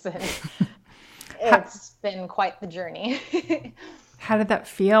legs. And it's been quite the journey. How did that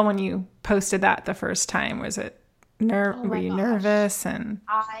feel when you posted that the first time? Was it were you nervous? And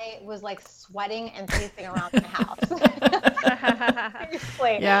I was like sweating and pacing around the house.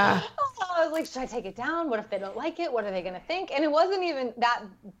 Seriously. Yeah. I was like, should I take it down? What if they don't like it? What are they going to think? And it wasn't even that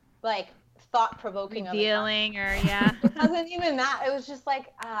thought-provoking feeling, or yeah. It wasn't even that. It was just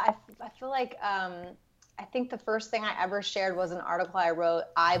like I feel like I think the first thing I ever shared was an article I wrote,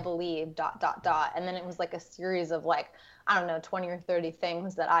 I believe ... and then it was like a series of 20 or 30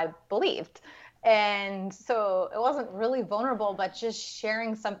 things that I believed. And so it wasn't really vulnerable, but just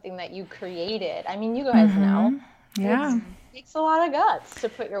sharing something that you created. I mean, you guys know. Yeah. It takes a lot of guts to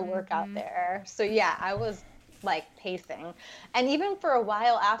put your work out there. So yeah, I was pacing. And even for a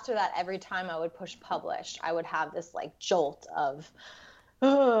while after that, every time I would push publish, I would have this jolt of,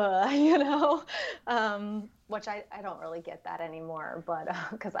 which I don't really get that anymore, but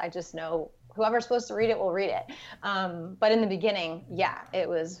because I just know whoever's supposed to read it will read it. But in the beginning, yeah, it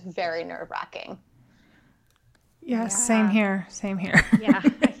was very nerve-wracking. Yeah, same here. Yeah.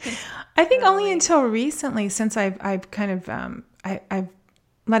 I think only until recently, since I've kind of, I've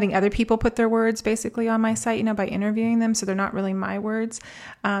letting other people put their words basically on my site, by interviewing them. So they're not really my words.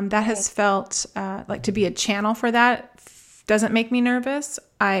 That has felt like to be a channel for that doesn't make me nervous.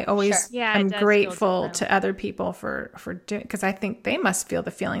 I always am grateful to other people for doing, because I think they must feel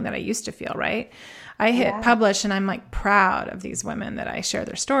the feeling that I used to feel, right? I hit publish and I'm proud of these women that I share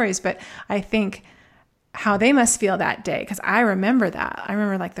their stories, but I think how they must feel that day. Cause I remember that. I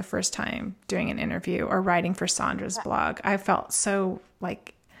remember the first time doing an interview or writing for Sondra's blog, I felt so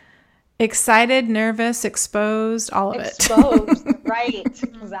excited, nervous, exposed, all of it. Exposed, right,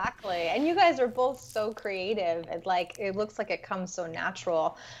 exactly. And you guys are both so creative. It looks like it comes so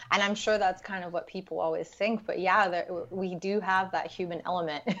natural. And I'm sure that's kind of what people always think. But yeah, we do have that human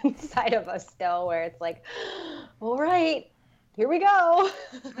element inside of us still where it's all right, here we go,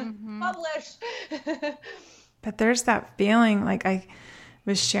 publish. But there's that feeling I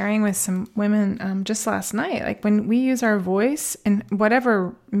was sharing with some women just last night, when we use our voice in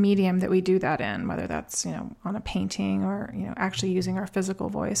whatever medium that we do that in, whether that's, on a painting or, actually using our physical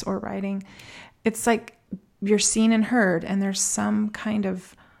voice or writing, it's you're seen and heard, and there's some kind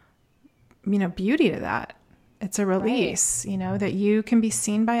of, beauty to that. It's a release, that you can be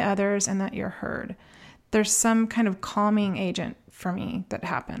seen by others and that you're heard. There's some kind of calming agent for me that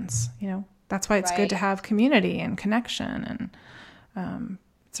happens, that's why it's good to have community and connection, and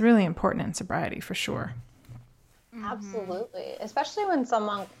it's really important in sobriety for sure. Absolutely. Especially when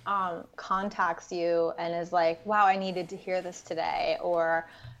someone contacts you and is like, wow, I needed to hear this today, or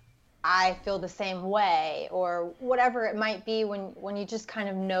I feel the same way, or whatever it might be, when you just kind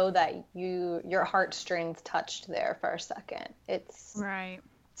of know that your heartstrings touched there for a second. It's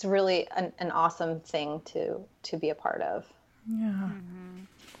really an awesome thing to be a part of. Yeah. Mm-hmm.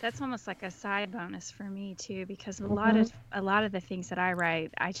 That's almost like a side bonus for me too, because a lot of the things that I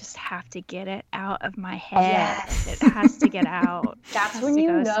write, I just have to get it out of my head. Yes. It has to get out. That's when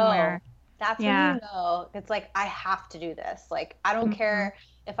you know. Somewhere. That's when you know. It's I have to do this. I don't care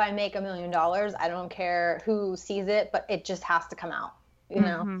if I make $1 million. I don't care who sees it, but it just has to come out. You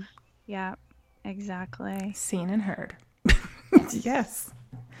know? Yeah, exactly. Seen and heard. Yes.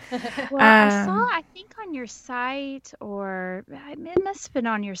 Well, I think on your site, or it must have been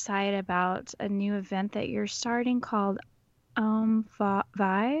on your site, about a new event that you're starting called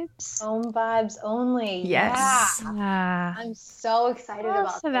Vibes. Vibes only. Yes. Yeah. I'm so excited Tell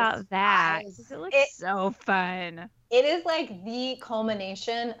us about this, that, guys. 'cause it looks so fun. It is like the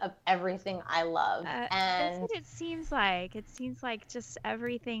culmination of everything I love. That's And what it seems like. It seems like just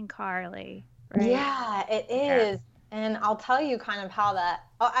everything Carly, right? yeah, it is. And I'll tell you kind of how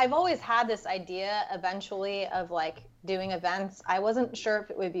I've always had this idea eventually of like doing events. I wasn't sure if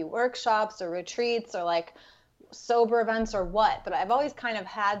it would be workshops or retreats or like sober events or what, but I've always kind of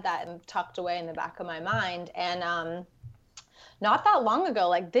had that tucked away in the back of my mind. And not that long ago,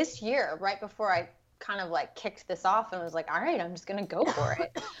 like this year, right before I kind of like kicked this off and was like, all right, I'm just gonna go for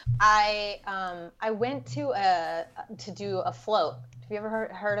it. I went to do a float. Have you ever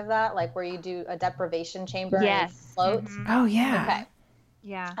heard of that? Like where you do a deprivation chamber and you float? Mm-hmm. Oh yeah. Okay.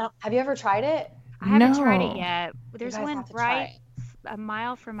 Yeah. Have you ever tried it? I haven't tried No. it yet. There's You guys one have to try right it. a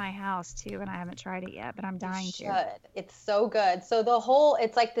mile from my house too, and I haven't tried it yet, but I'm dying You to. should. It's so good. So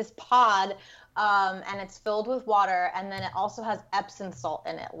it's like this pod, and it's filled with water, and then it also has Epsom salt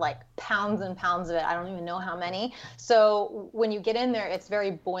in it, like pounds and pounds of it. I don't even know how many. So when you get in there, it's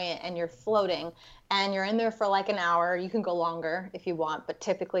very buoyant and you're floating, and you're in there for like an hour. You can go longer if you want, but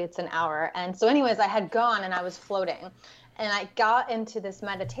typically it's an hour. And so anyways, I had gone and I was floating, and I got into this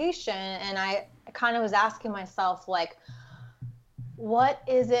meditation, and I kind of was asking myself, like, what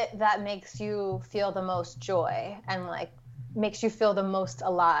is it that makes you feel the most joy and like makes you feel the most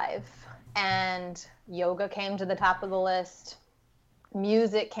alive? And yoga came to the top of the list.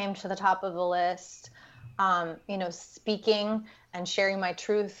 Music came to the top of the list. Speaking and sharing my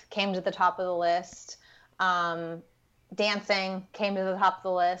truth came to the top of the list. Dancing came to the top of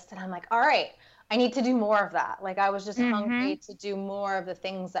the list. And I'm like, all right, I need to do more of that. Like I was just hungry to do more of the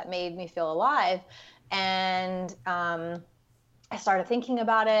things that made me feel alive. And I started thinking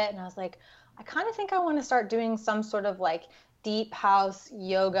about it, and I was like, I kind of think I want to start doing some sort of like deep house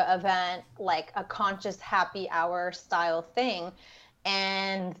yoga event, like a conscious happy hour style thing.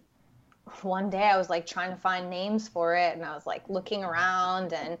 And one day I was like trying to find names for it, and I was like looking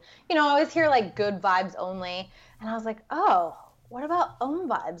around, and I always hear like good vibes only, and I was like, oh, what about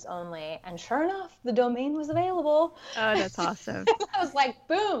vibes only? And sure enough, the domain was available. Oh, that's awesome. I was like,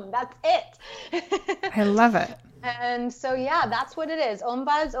 boom, that's it. I love it. And so, yeah, that's what it is.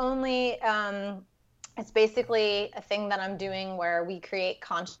 Vibes only. It's basically a thing that I'm doing where we create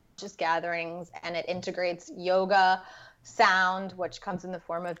conscious gatherings, and it integrates yoga, sound, which comes in the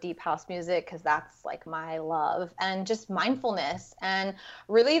form of deep house music, because that's like my love, and just mindfulness. And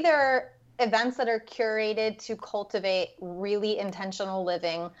really, they're events that are curated to cultivate really intentional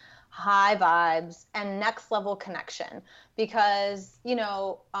living, high vibes, and next level connection, because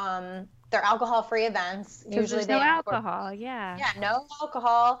they're alcohol-free events. Usually there's no alcohol. Yeah, no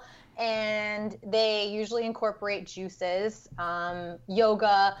alcohol, and they usually incorporate juices,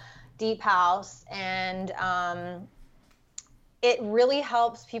 yoga, deep house, and it really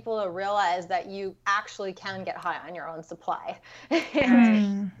helps people to realize that you actually can get high on your own supply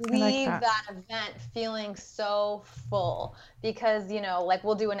and leave that event feeling so full, because like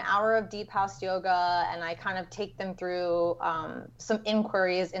we'll do an hour of deep house yoga, and I kind of take them through some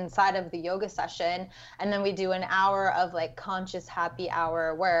inquiries inside of the yoga session, and then we do an hour of like conscious happy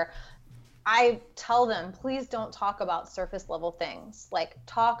hour where I tell them, please don't talk about surface level things. Like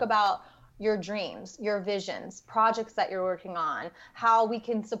talk about your dreams, your visions, projects that you're working on, how we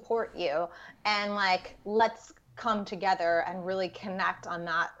can support you, and like let's come together and really connect on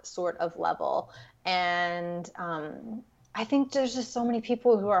that sort of level. And I think there's just so many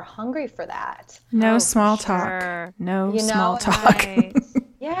people who are hungry for that. No small talk. No small talk. Right.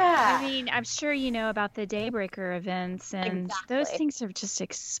 Yeah. I mean, I'm sure you know about the Daybreaker events, and those things have just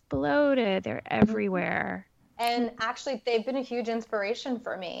exploded. They're everywhere. And actually, they've been a huge inspiration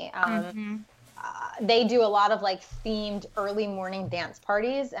for me. They do a lot of like themed early morning dance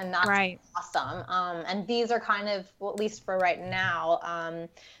parties, and that's awesome. And these are kind of, well, at least for right now,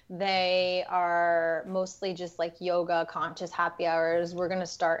 they are mostly just like yoga, conscious happy hours. We're going to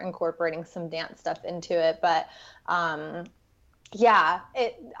start incorporating some dance stuff into it, but yeah,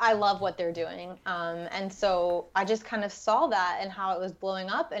 I love what they're doing. And so I just kind of saw that and how it was blowing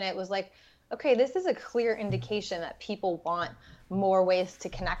up, and it was like, okay, this is a clear indication that people want more ways to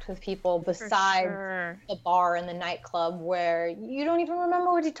connect with people besides the bar and the nightclub where you don't even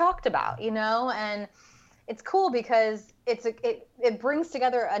remember what you talked about, and it's cool because it brings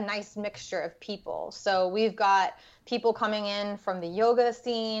together a nice mixture of people. So we've got people coming in from the yoga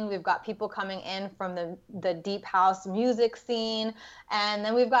scene, we've got people coming in from the deep house music scene, and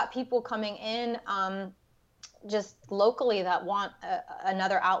then we've got people coming in just locally that want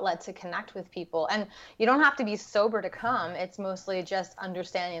another outlet to connect with people. And you don't have to be sober to come. It's mostly just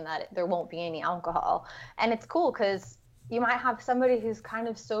understanding that there won't be any alcohol. And it's cool because you might have somebody who's kind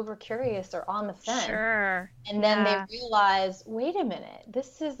of sober curious or on the fence. Sure. And then they realize, wait a minute,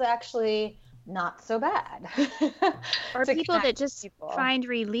 this is actually not so bad. Or people that just find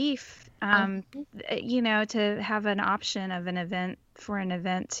relief, to have an option of an event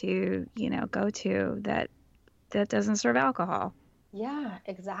to, go to that doesn't serve alcohol. Yeah,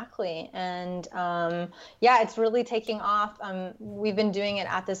 exactly. And it's really taking off. We've been doing it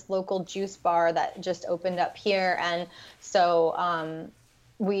at this local juice bar that just opened up here. And so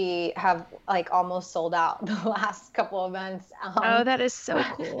we have like almost sold out the last couple events. That is so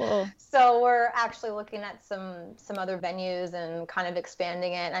cool. So we're actually looking at some other venues and kind of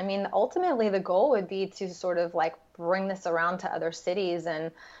expanding it. I mean, ultimately the goal would be to sort of like bring this around to other cities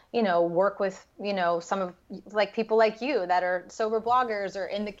and, work with, some of like people like you that are sober bloggers or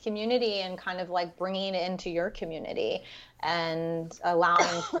in the community and kind of like bringing it into your community and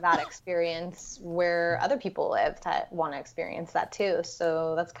allowing for that experience where other people live that want to experience that too.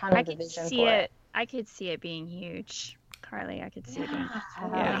 So that's kind of the vision for it. I could see it being huge, Carly. I could see it being huge.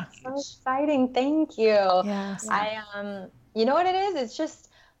 Yeah. So exciting. Thank you. Yes. You know what it is? It's just,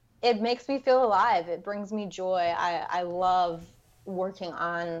 it makes me feel alive. It brings me joy. I love working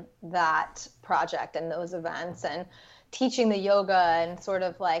on that project and those events and teaching the yoga and sort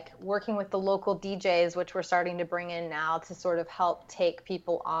of like working with the local DJs, which we're starting to bring in now to sort of help take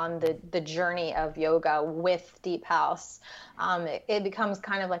people on the journey of yoga with Deep House. It becomes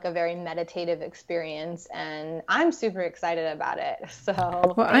kind of like a very meditative experience, and I'm super excited about it.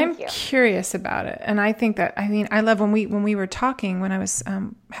 So I'm curious about it. And I think that, I love when we were talking, when I was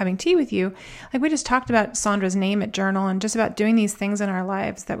having tea with you, like we just talked about Sondra's Name It journal and just about doing these things in our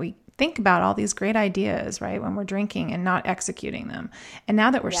lives that we think about all these great ideas, right? When we're drinking and not executing them. And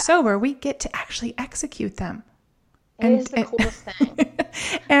now that we're sober, we get to actually execute them. It is the coolest thing.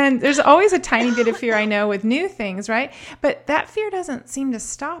 And there's always a tiny bit of fear, I know, with new things, right? But that fear doesn't seem to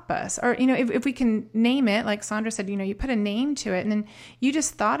stop us. Or, if we can name it, like Sondra said, you put a name to it and then you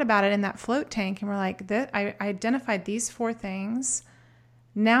just thought about it in that float tank and we're like, I identified these 4 things.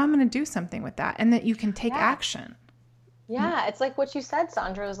 Now I'm going to do something with that. And that you can take action. Yeah, it's like what you said,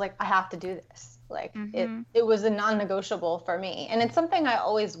 Sondra, was like, I have to do this. Like it was a non-negotiable for me. And it's something I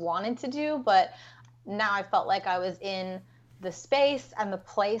always wanted to do, but now I felt like I was in the space and the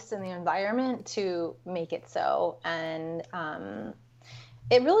place and the environment to make it so. And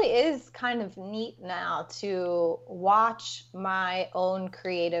it really is kind of neat now to watch my own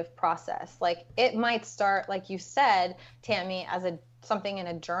creative process. Like it might start, like you said, Tammi, as something in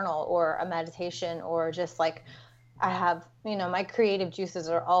a journal or a meditation or just like, I have, my creative juices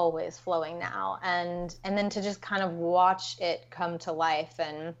are always flowing now. And then to just kind of watch it come to life.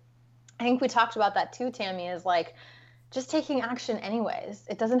 And I think we talked about that too, Tammi, is like just taking action anyways.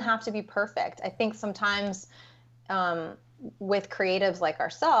 It doesn't have to be perfect. I think sometimes with creatives like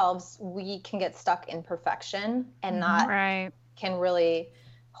ourselves, we can get stuck in perfection and that can really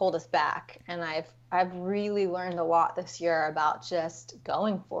hold us back. And I've really learned a lot this year about just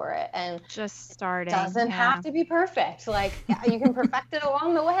going for it and just starting. It doesn't have to be perfect. Like you can perfect it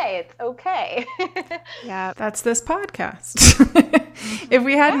along the way. It's okay. Yeah, that's this podcast. If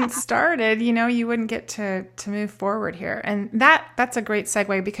we hadn't started, you wouldn't get to move forward here. And that's a great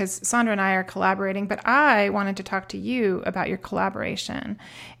segue because Sondra and I are collaborating, but I wanted to talk to you about your collaboration.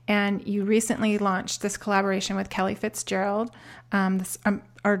 And you recently launched this collaboration with Kelly Fitzgerald.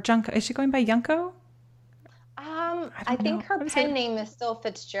 Or Junko. Is she going by Junko? I think her pen name is still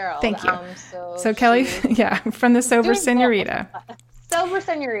Fitzgerald. Thank you. So Kelly, from the Sober Senorita. Sober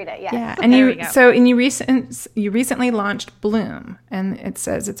Senorita, yes. Yeah, and you recently launched Bloom, and it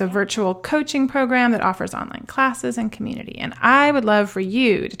says it's a virtual coaching program that offers online classes and community. And I would love for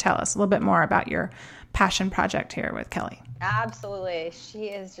you to tell us a little bit more about your passion project here with Kelly. Absolutely, she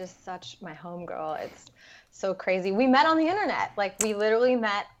is just such my homegirl. It's so crazy. We met on the internet. Like we literally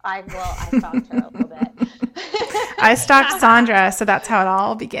met. I stalked her a little bit. I stalked Sondra, so that's how it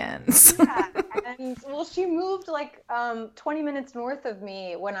all begins. Yeah. And she moved like 20 minutes north of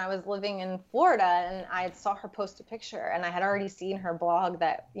me when I was living in Florida, and I saw her post a picture, and I had already seen her blog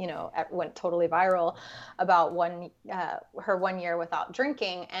that went totally viral about her 1 year without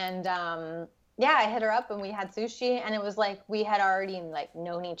drinking, and I hit her up and we had sushi, and it was like we had already like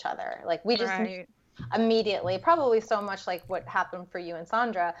known each other. Like we just knew immediately, probably so much like what happened for you and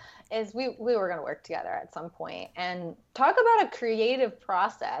Sondra, is we were going to work together at some point. And talk about a creative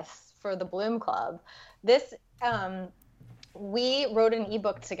process for the Bloom Club. This we wrote an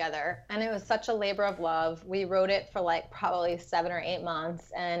ebook together, and it was such a labor of love. We wrote it for like probably 7 or 8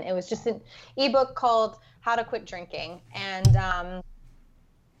 months, and it was just an ebook called How to Quit Drinking. And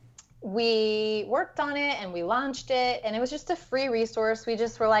we worked on it and we launched it, and it was just a free resource. We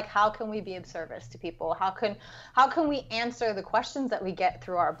just were like, how can we be of service to people? How can we answer the questions that we get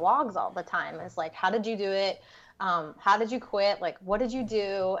through our blogs all the time? It's like, how did you do it? How did you quit? Like, what did you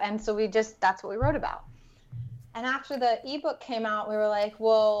do? And so that's what we wrote about. And after the ebook came out, we were like,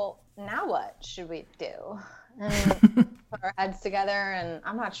 well, now what should we do? And put our heads together, and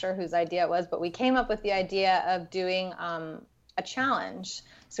I'm not sure whose idea it was, but we came up with the idea of doing a challenge.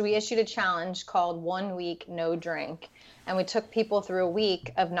 So we issued a challenge called 1 week no drink, and we took people through a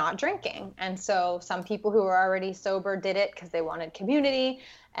week of not drinking. And so some people who were already sober did it because they wanted community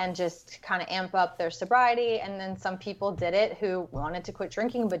and just kind of amp up their sobriety. And then some people did it who wanted to quit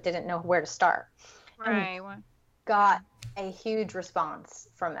drinking but didn't know where to start. Right. And got a huge response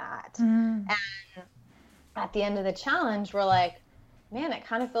from that. And at the end of the challenge, we're like, man, it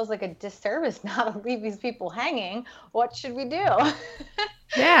kind of feels like a disservice now to leave these people hanging. What should we do?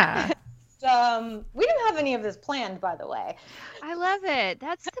 Yeah. We didn't have any of this planned, by the way. I love it.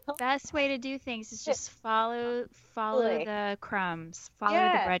 That's the best way to do things, is just follow the crumbs, follow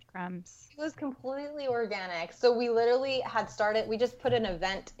the breadcrumbs. It was completely organic. So we literally had started, we just put an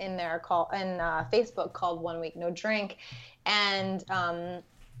event in there Facebook called 1 week no drink. And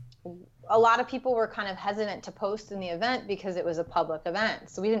a lot of people were kind of hesitant to post in the event because it was a public event.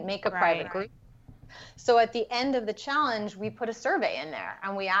 So we didn't make a private group. So at the end of the challenge, we put a survey in there,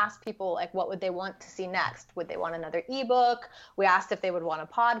 and we asked people, like, what would they want to see next? Would they want another ebook? We asked if they would want a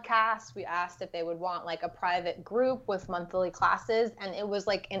podcast. We asked if they would want like a private group with monthly classes. And it was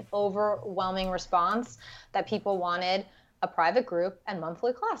like an overwhelming response that people wanted a private group and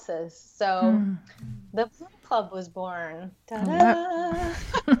monthly classes. So the Bloom Club was born. Ta-da!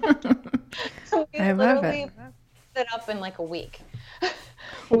 So we literally put it up in like a week.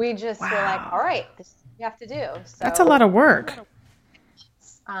 We just were like, all right, this is what we have to do. So, that's a lot of work.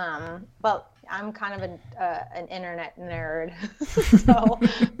 But I'm kind of an internet nerd, so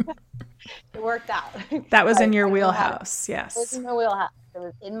it worked out. That was in your wheelhouse, yes. It was in my wheelhouse. It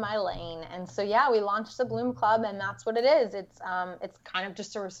was in my lane. And so, yeah, we launched the Bloom Club, and that's what it is. It's kind of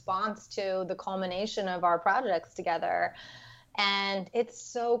just a response to the culmination of our projects together. And it's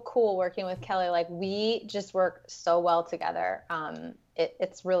so cool working with Kelly. Like, we just work so well together.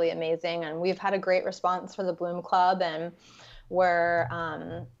 It's really amazing. And we've had a great response for the Bloom Club, and we're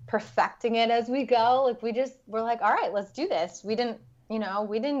perfecting it as we go. Like, we're like, all right, let's do this. We didn't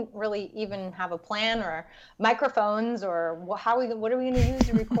really even have a plan or microphones or what are we going to use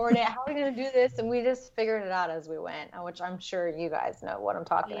to record it? How are we going to do this? And we just figured it out as we went, which I'm sure you guys know what I'm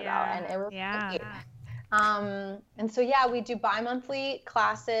talking about. And it was great. And so, yeah, we do bi-monthly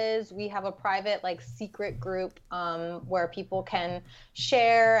classes. We have a private, like, secret group where people can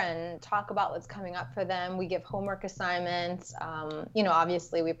share and talk about what's coming up for them. We give homework assignments.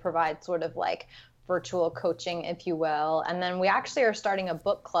 Obviously we provide sort of like virtual coaching, if you will. And then we actually are starting a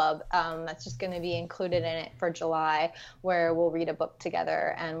book club that's just going to be included in it for July, where we'll read a book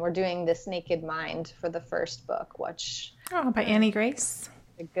together. And we're doing This Naked Mind for the first book, which... Oh, by Annie Grace.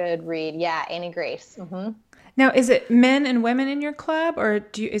 A good read. Yeah, Annie Grace. Mm-hmm. Now, is it men and women in your club, or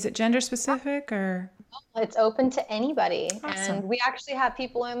is it gender specific, or? It's open to anybody. Awesome. And we actually have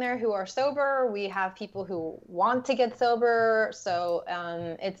people in there who are sober. We have people who want to get sober. So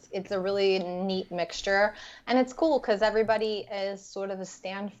it's a really neat mixture. And it's cool because everybody is sort of a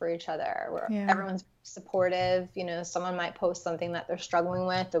stand for each other. Everyone's supportive. Someone might post something that they're struggling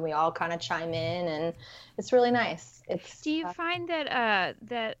with, and we all kind of chime in, and it's really nice. Do you find that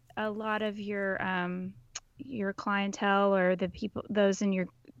that a lot of your clientele, or the people, those in your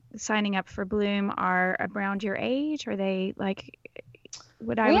signing up for Bloom, are around your age? Are they like,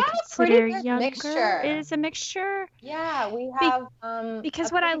 would I consider younger? Mixture. It is a mixture. Yeah, we have.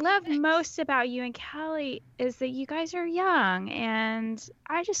 Because what I love most about you and Callie is that you guys are young, and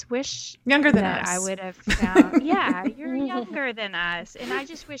I just wish younger than that us. I would have found. Yeah, you're younger than us, and I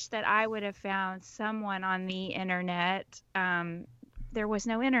just wish that I would have found someone on the internet. There was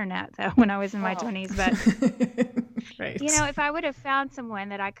no internet though when I was in my 20s, but right. If I would have found someone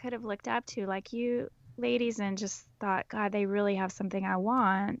that I could have looked up to, like you ladies, and just thought, God, they really have something I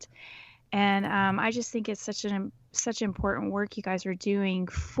want. And I just think it's such important work you guys are doing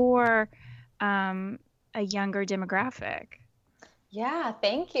for a younger demographic. Yeah,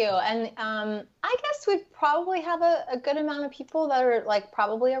 thank you. And I guess we probably have a good amount of people that are like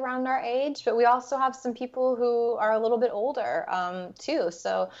probably around our age, but we also have some people who are a little bit older too.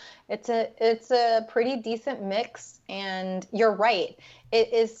 So it's a pretty decent mix. And you're right.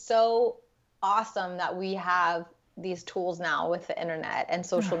 It is so awesome that we have these tools now with the internet and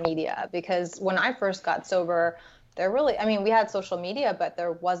social media, because when I first got sober, I mean, we had social media, but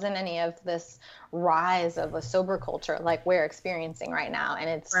there wasn't any of this rise of a sober culture like we're experiencing right now. And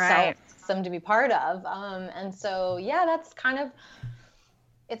it's so awesome to be part of. And so, yeah, it's kind of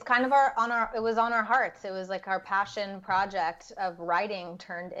it was on our hearts. It was like our passion project of writing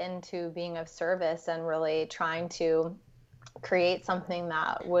turned into being of service and really trying to create something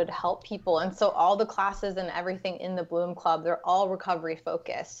that would help people. And so all the classes and everything in the Bloom Club, they're all recovery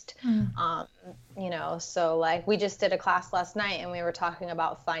focused. So like we just did a class last night and we were talking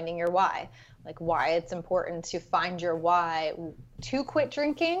about finding your why, like why it's important to find your why to quit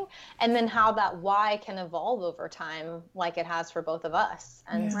drinking, and then how that why can evolve over time like it has for both of us.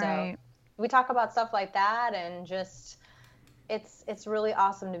 And so we talk about stuff like that, and just it's really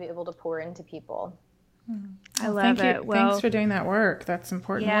awesome to be able to pour into people. I love it. Well, thanks for doing that work. That's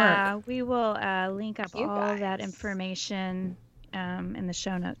important work. Yeah, we will link up all of that information in the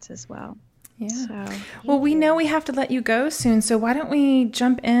show notes as well. Yeah. So, well, we know we have to let you go soon, so why don't we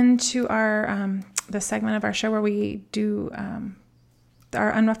jump into our the segment of our show where we do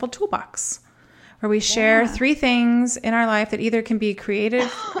our Unruffled Toolbox, where we share 3 things in our life that either can be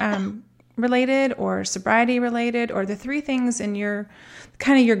creative related or sobriety related, or the 3 things in your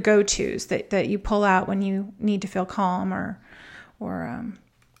kind of your go-tos that you pull out when you need to feel calm or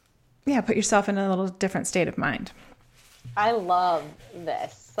put yourself in a little different state of mind. I love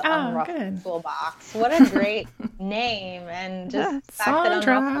this Unruffled Toolbox. What a great name, and just the fact that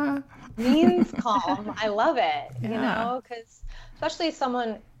Unruffled means calm. I love it, you know, because especially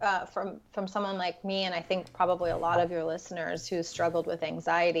someone from someone like me, and I think probably a lot of your listeners who struggled with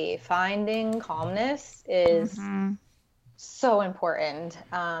anxiety, finding calmness is so important.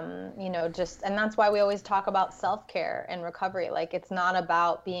 And that's why we always talk about self-care and recovery. Like, it's not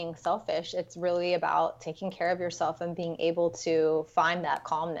about being selfish. It's really about taking care of yourself and being able to find that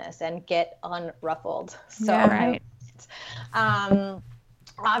calmness and get unruffled. So,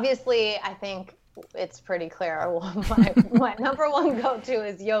 obviously, I think it's pretty clear. My number one go-to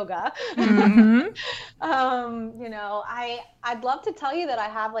is yoga. I'd love to tell you that I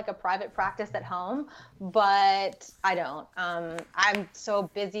have like a private practice at home, but I don't. I'm so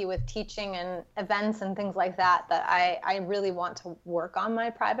busy with teaching and events and things like that I really want to work on my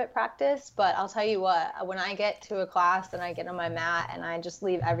private practice. But I'll tell you what, when I get to a class and I get on my mat and I just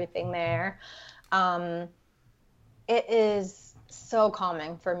leave everything there, it is so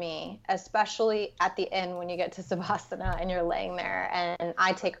calming for me, especially at the end when you get to Savasana and you're laying there. And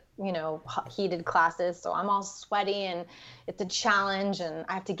I take, heated classes, so I'm all sweaty and it's a challenge and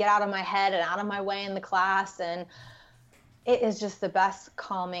I have to get out of my head and out of my way in the class. And it is just the best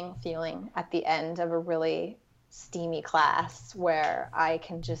calming feeling at the end of a really steamy class where I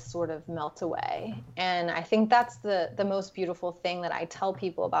can just sort of melt away. And I think that's the most beautiful thing that I tell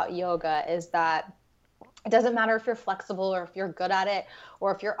people about yoga, is that it doesn't matter if you're flexible or if you're good at it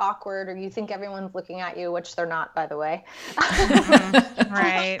or if you're awkward or you think everyone's looking at you, which they're not, by the way.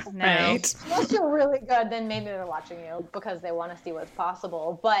 Right. Unless you're really good, then maybe they're watching you because they want to see what's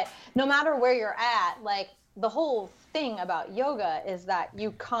possible. But no matter where you're at, like, the whole thing about yoga is that you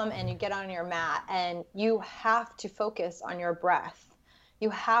come and you get on your mat and you have to focus on your breath.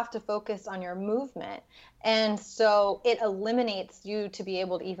 You have to focus on your movement. And so it eliminates you to be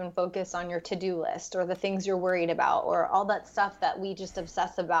able to even focus on your to-do list or the things you're worried about or all that stuff that we just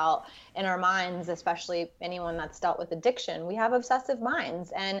obsess about in our minds, especially anyone that's dealt with addiction. We have obsessive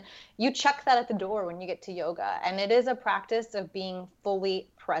minds, and you check that at the door when you get to yoga. And it is a practice of being fully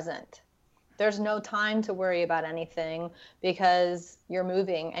present. There's no time to worry about anything because you're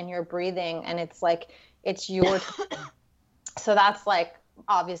moving and you're breathing, and it's like, it's your time. So that's like,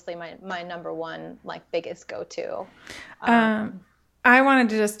 obviously my number one, like, biggest go-to. I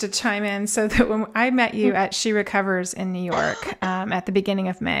wanted to chime in, so that when I met you at She Recovers in New York at the beginning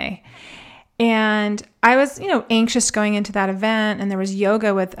of May, and I was, anxious going into that event, and there was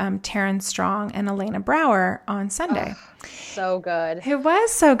yoga with Taryn Strong and Elena Brower on Sunday. So good. It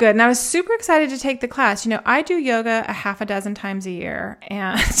was so good. And I was super excited to take the class. I do yoga a half a dozen times a year,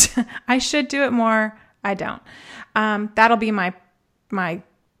 and I should do it more. I don't. That'll be my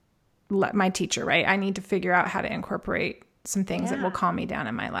teacher, right? I need to figure out how to incorporate some things that will calm me down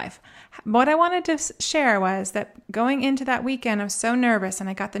in my life. What I wanted to share was that going into that weekend, I was so nervous, and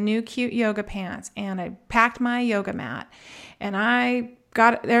I got the new cute yoga pants, and I packed my yoga mat, and I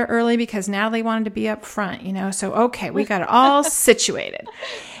got there early because Natalie wanted to be up front, so okay, we got it all situated.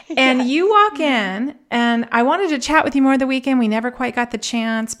 And you walk in, and I wanted to chat with you more the weekend. We never quite got the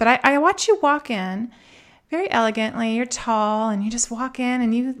chance, but I watched you walk in very elegantly. You're tall, and you just walk in,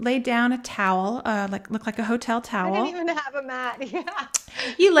 and you laid down a towel, looked like a hotel towel. I didn't even have a mat. Yeah.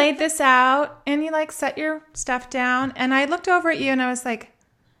 You laid this out, and you set your stuff down, and I looked over at you, and I was like,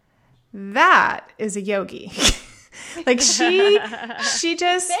 that is a yogi. She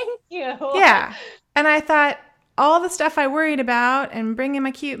just, thank you. Yeah. And I thought, all the stuff I worried about and bringing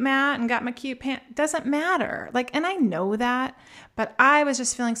my cute mat and got my cute pants doesn't matter. And I know that, but I was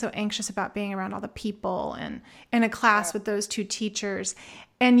just feeling so anxious about being around all the people and in a class with those two teachers.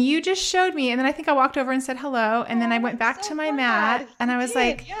 And you just showed me. And then I think I walked over and said hello. And then I went back to my mat, and I was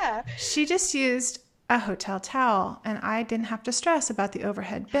like, she just used a hotel towel, and I didn't have to stress about the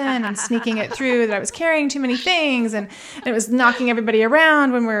overhead bin and sneaking it through, that I was carrying too many things, and it was knocking everybody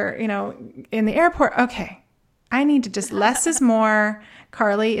around when we're, in the airport. Okay. I need to just less is more.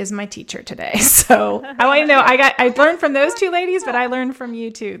 Carly is my teacher today. So I want you to know I learned from those two ladies, but I learned from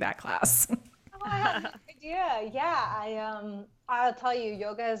you too, that class. I have no idea. Yeah. I'll tell you,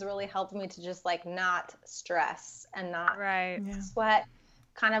 yoga has really helped me to just not stress and not sweat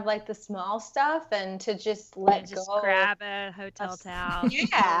kind of the small stuff, and to just let go. Grab a hotel towel.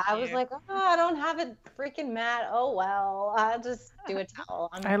 Yeah. I was like, I don't have a freaking mat. Oh, well, I'll just do a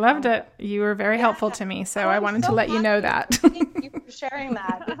towel. I loved it. You were very helpful to me. So I wanted to let you know that. Thank you for sharing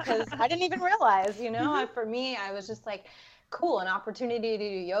that, because I didn't even realize, for me, I was just cool, an opportunity to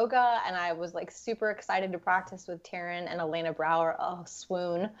do yoga. And I was super excited to practice with Taryn and Elena Brower. Oh,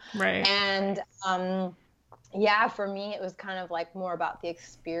 swoon. Right. And, yeah, for me, it was kind of more about the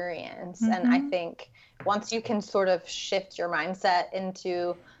experience. Mm-hmm. And I think once you can sort of shift your mindset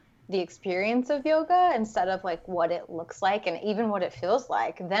into the experience of yoga instead of what it looks like and even what it feels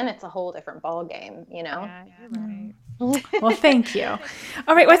like, then it's a whole different ball game, Yeah, you're right. Well, thank you.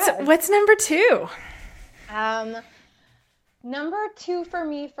 All right. What's number 2? Number 2 for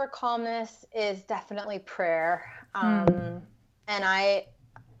me for calmness is definitely prayer. And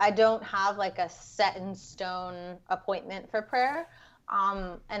I don't have a set in stone appointment for prayer.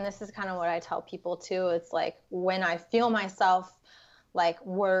 And this is kind of what I tell people too. It's when I feel myself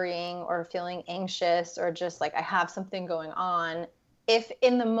worrying or feeling anxious, or just I have something going on, if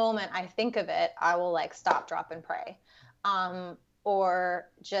in the moment I think of it, I will stop, drop, and pray. Or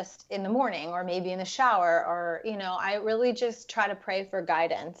just in the morning, or maybe in the shower, or, I really just try to pray for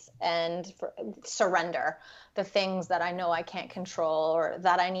guidance and for surrender the things that I know I can't control, or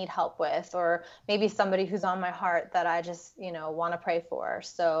that I need help with, or maybe somebody who's on my heart that I just, want to pray for.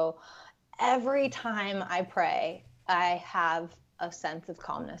 So every time I pray, I have a sense of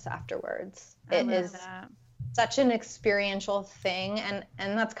calmness afterwards. It is such an experiential thing. And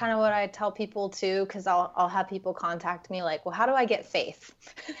that's kind of what I tell people too, because I'll have people contact me well, how do I get faith?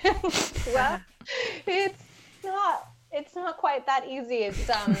 Well, it's not quite that easy.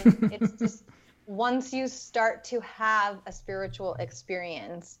 It's just once you start to have a spiritual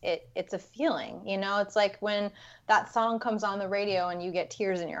experience, it's a feeling, it's when that song comes on the radio and you get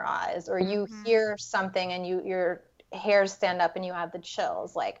tears in your eyes, or you hear something and your hairs stand up and you have the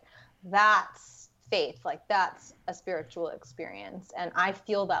chills. That's faith. That's a spiritual experience. And I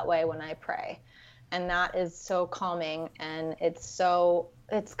feel that way when I pray. And that is so calming. And it's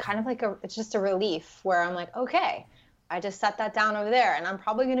kind of it's just a relief where I'm okay, I just set that down over there, and I'm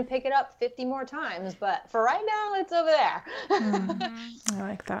probably going to pick it up 50 more times, but for right now, it's over there. I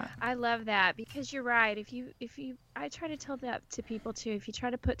like that. I love that, because you're right. I try to tell that to people too. If you try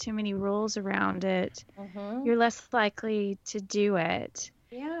to put too many rules around it, you're less likely to do it.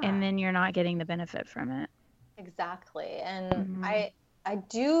 Yeah. And then you're not getting the benefit from it. Exactly. And I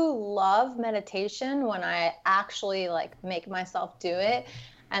do love meditation when I actually make myself do it.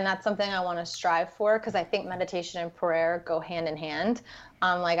 And that's something I want to strive for, because I think meditation and prayer go hand in hand.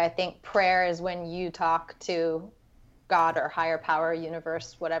 I think prayer is when you talk to God or higher power,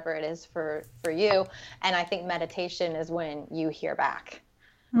 universe, whatever it is for you. And I think meditation is when you hear back.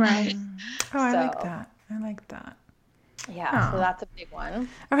 Right. I like that. Yeah. So that's a big one.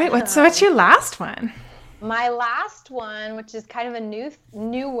 All right. What's your last one? My last one, which is kind of a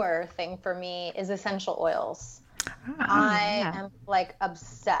newer thing for me, is essential oils. I am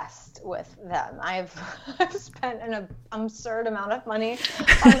obsessed with them. I've spent an absurd amount of money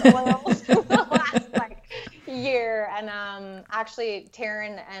on oils in the last year. And actually,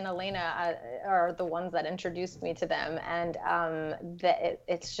 Taryn and Elena are the ones that introduced me to them. And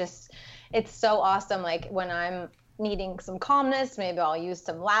it's so awesome. Like when I'm needing some calmness, maybe I'll use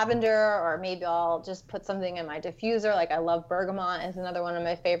some lavender, or maybe I'll just put something in my diffuser. Like I love bergamot is another one of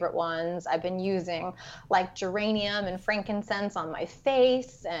my favorite ones. I've been using like geranium and frankincense on my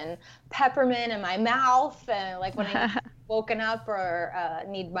face and peppermint in my mouth, and like when I woken up or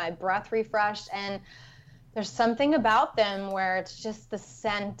need my breath refreshed. And there's something about them where it's just the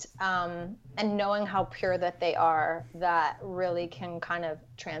scent and knowing how pure that they are that really can kind of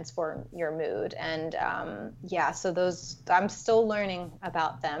transform your mood. And so those, I'm still learning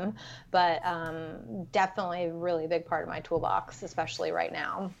about them, but definitely a really big part of my toolbox, especially right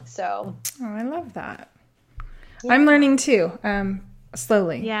now. So. Oh, I love that. Yeah. I'm learning too.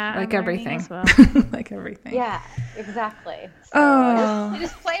 Slowly. Yeah. Like everything. As well. Like everything. Yeah, exactly. So you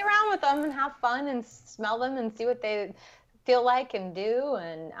just play around with them and have fun and smell them and see what they feel like and do.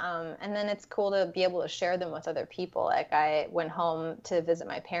 And then it's cool to be able to share them with other people. Like I went home to visit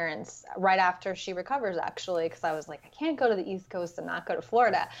my parents right after she recovers, actually, because I was like, I can't go to the East Coast and not go to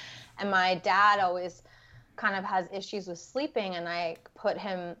Florida. And my dad always kind of has issues with sleeping, and I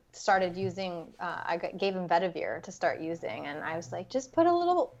started using, I gave him Vetiver to start using, and I was like, just put a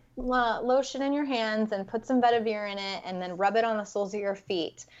little lotion in your hands and put some Vetiver in it, and then rub it on the soles of your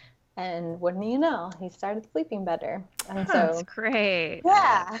feet. And wouldn't you know, he started sleeping better. And so that's great.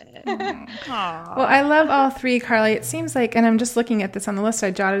 Yeah. Well, I love all three, Carly. It seems like, and I'm just looking at this on the list, I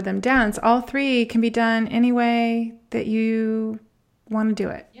jotted them down. So all three can be done any way that you want to do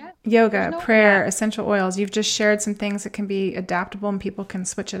it. Yeah. Yoga, prayer, essential oils. You've just shared some things that can be adaptable and people can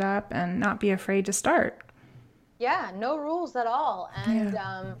switch it up and not be afraid to start. Yeah, no rules at all. And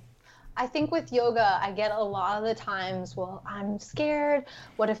I think with yoga, I get a lot of the times, well, I'm scared.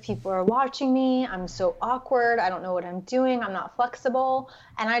 What if people are watching me? I'm so awkward. I don't know what I'm doing. I'm not flexible.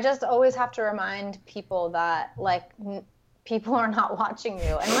 And I just always have to remind people that, like, people are not watching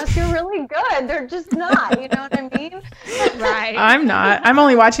you unless you're really good. They're just not. You know what I mean? Right. I'm not. I'm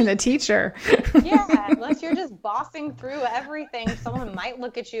only watching the teacher. Yeah, unless you're just bossing through everything. Someone might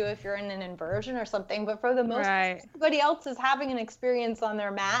look at you if you're in an inversion or something, but for the most part, everybody else is having an experience on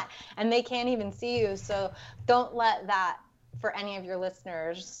their mat and they can't even see you. So don't let that, for any of your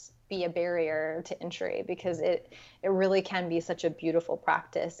listeners, be a barrier to entry, because it really can be such a beautiful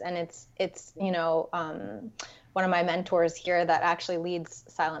practice. And it's one of my mentors here that actually leads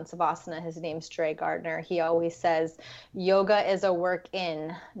Silent Savasana, his name's Trey Gardner. He always says, yoga is a work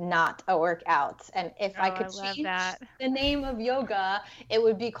in, not a workout. And if I could change the name of yoga, it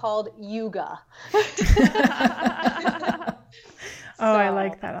would be called Yuga. I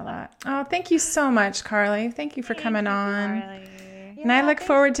like that a lot. Oh, thank you so much, Carly. Thank you for coming on. Carly. And I look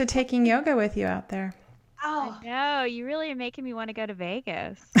forward to taking yoga with you out there. Oh, no, you really are making me want to go to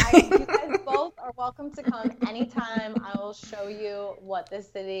Vegas. You guys both are welcome to come anytime. I will show you what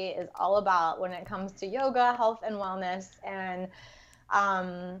this city is all about when it comes to yoga, health, and wellness, and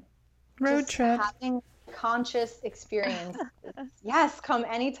road trip. Having conscious experience. Yes, come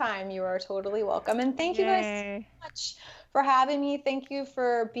anytime. You are totally welcome. And thank you guys so much for having me. Thank you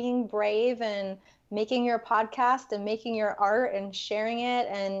for being brave and making your podcast and making your art and sharing it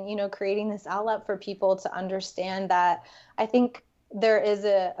and, creating this outlet for people to understand that I think there is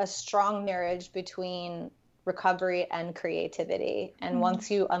a strong marriage between recovery and creativity. And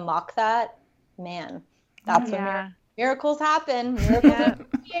once you unlock that, man, that's when miracles happen. Miracles are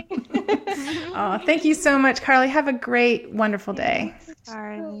Oh, thank you so much, Carly. Have a great, wonderful day.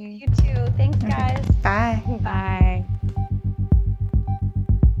 Carly. You too. Thanks, guys. Bye. Bye.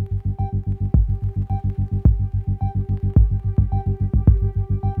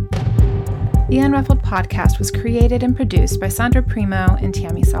 The Unruffled podcast was created and produced by Sondra Primo and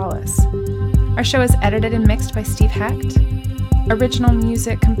Tammi Solis. Our show is edited and mixed by Steve Hecht. Original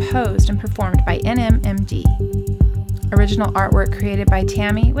music composed and performed by NMMD. Original artwork created by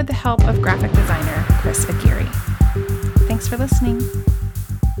Tammi with the help of graphic designer Chris Aguirre. Thanks for listening.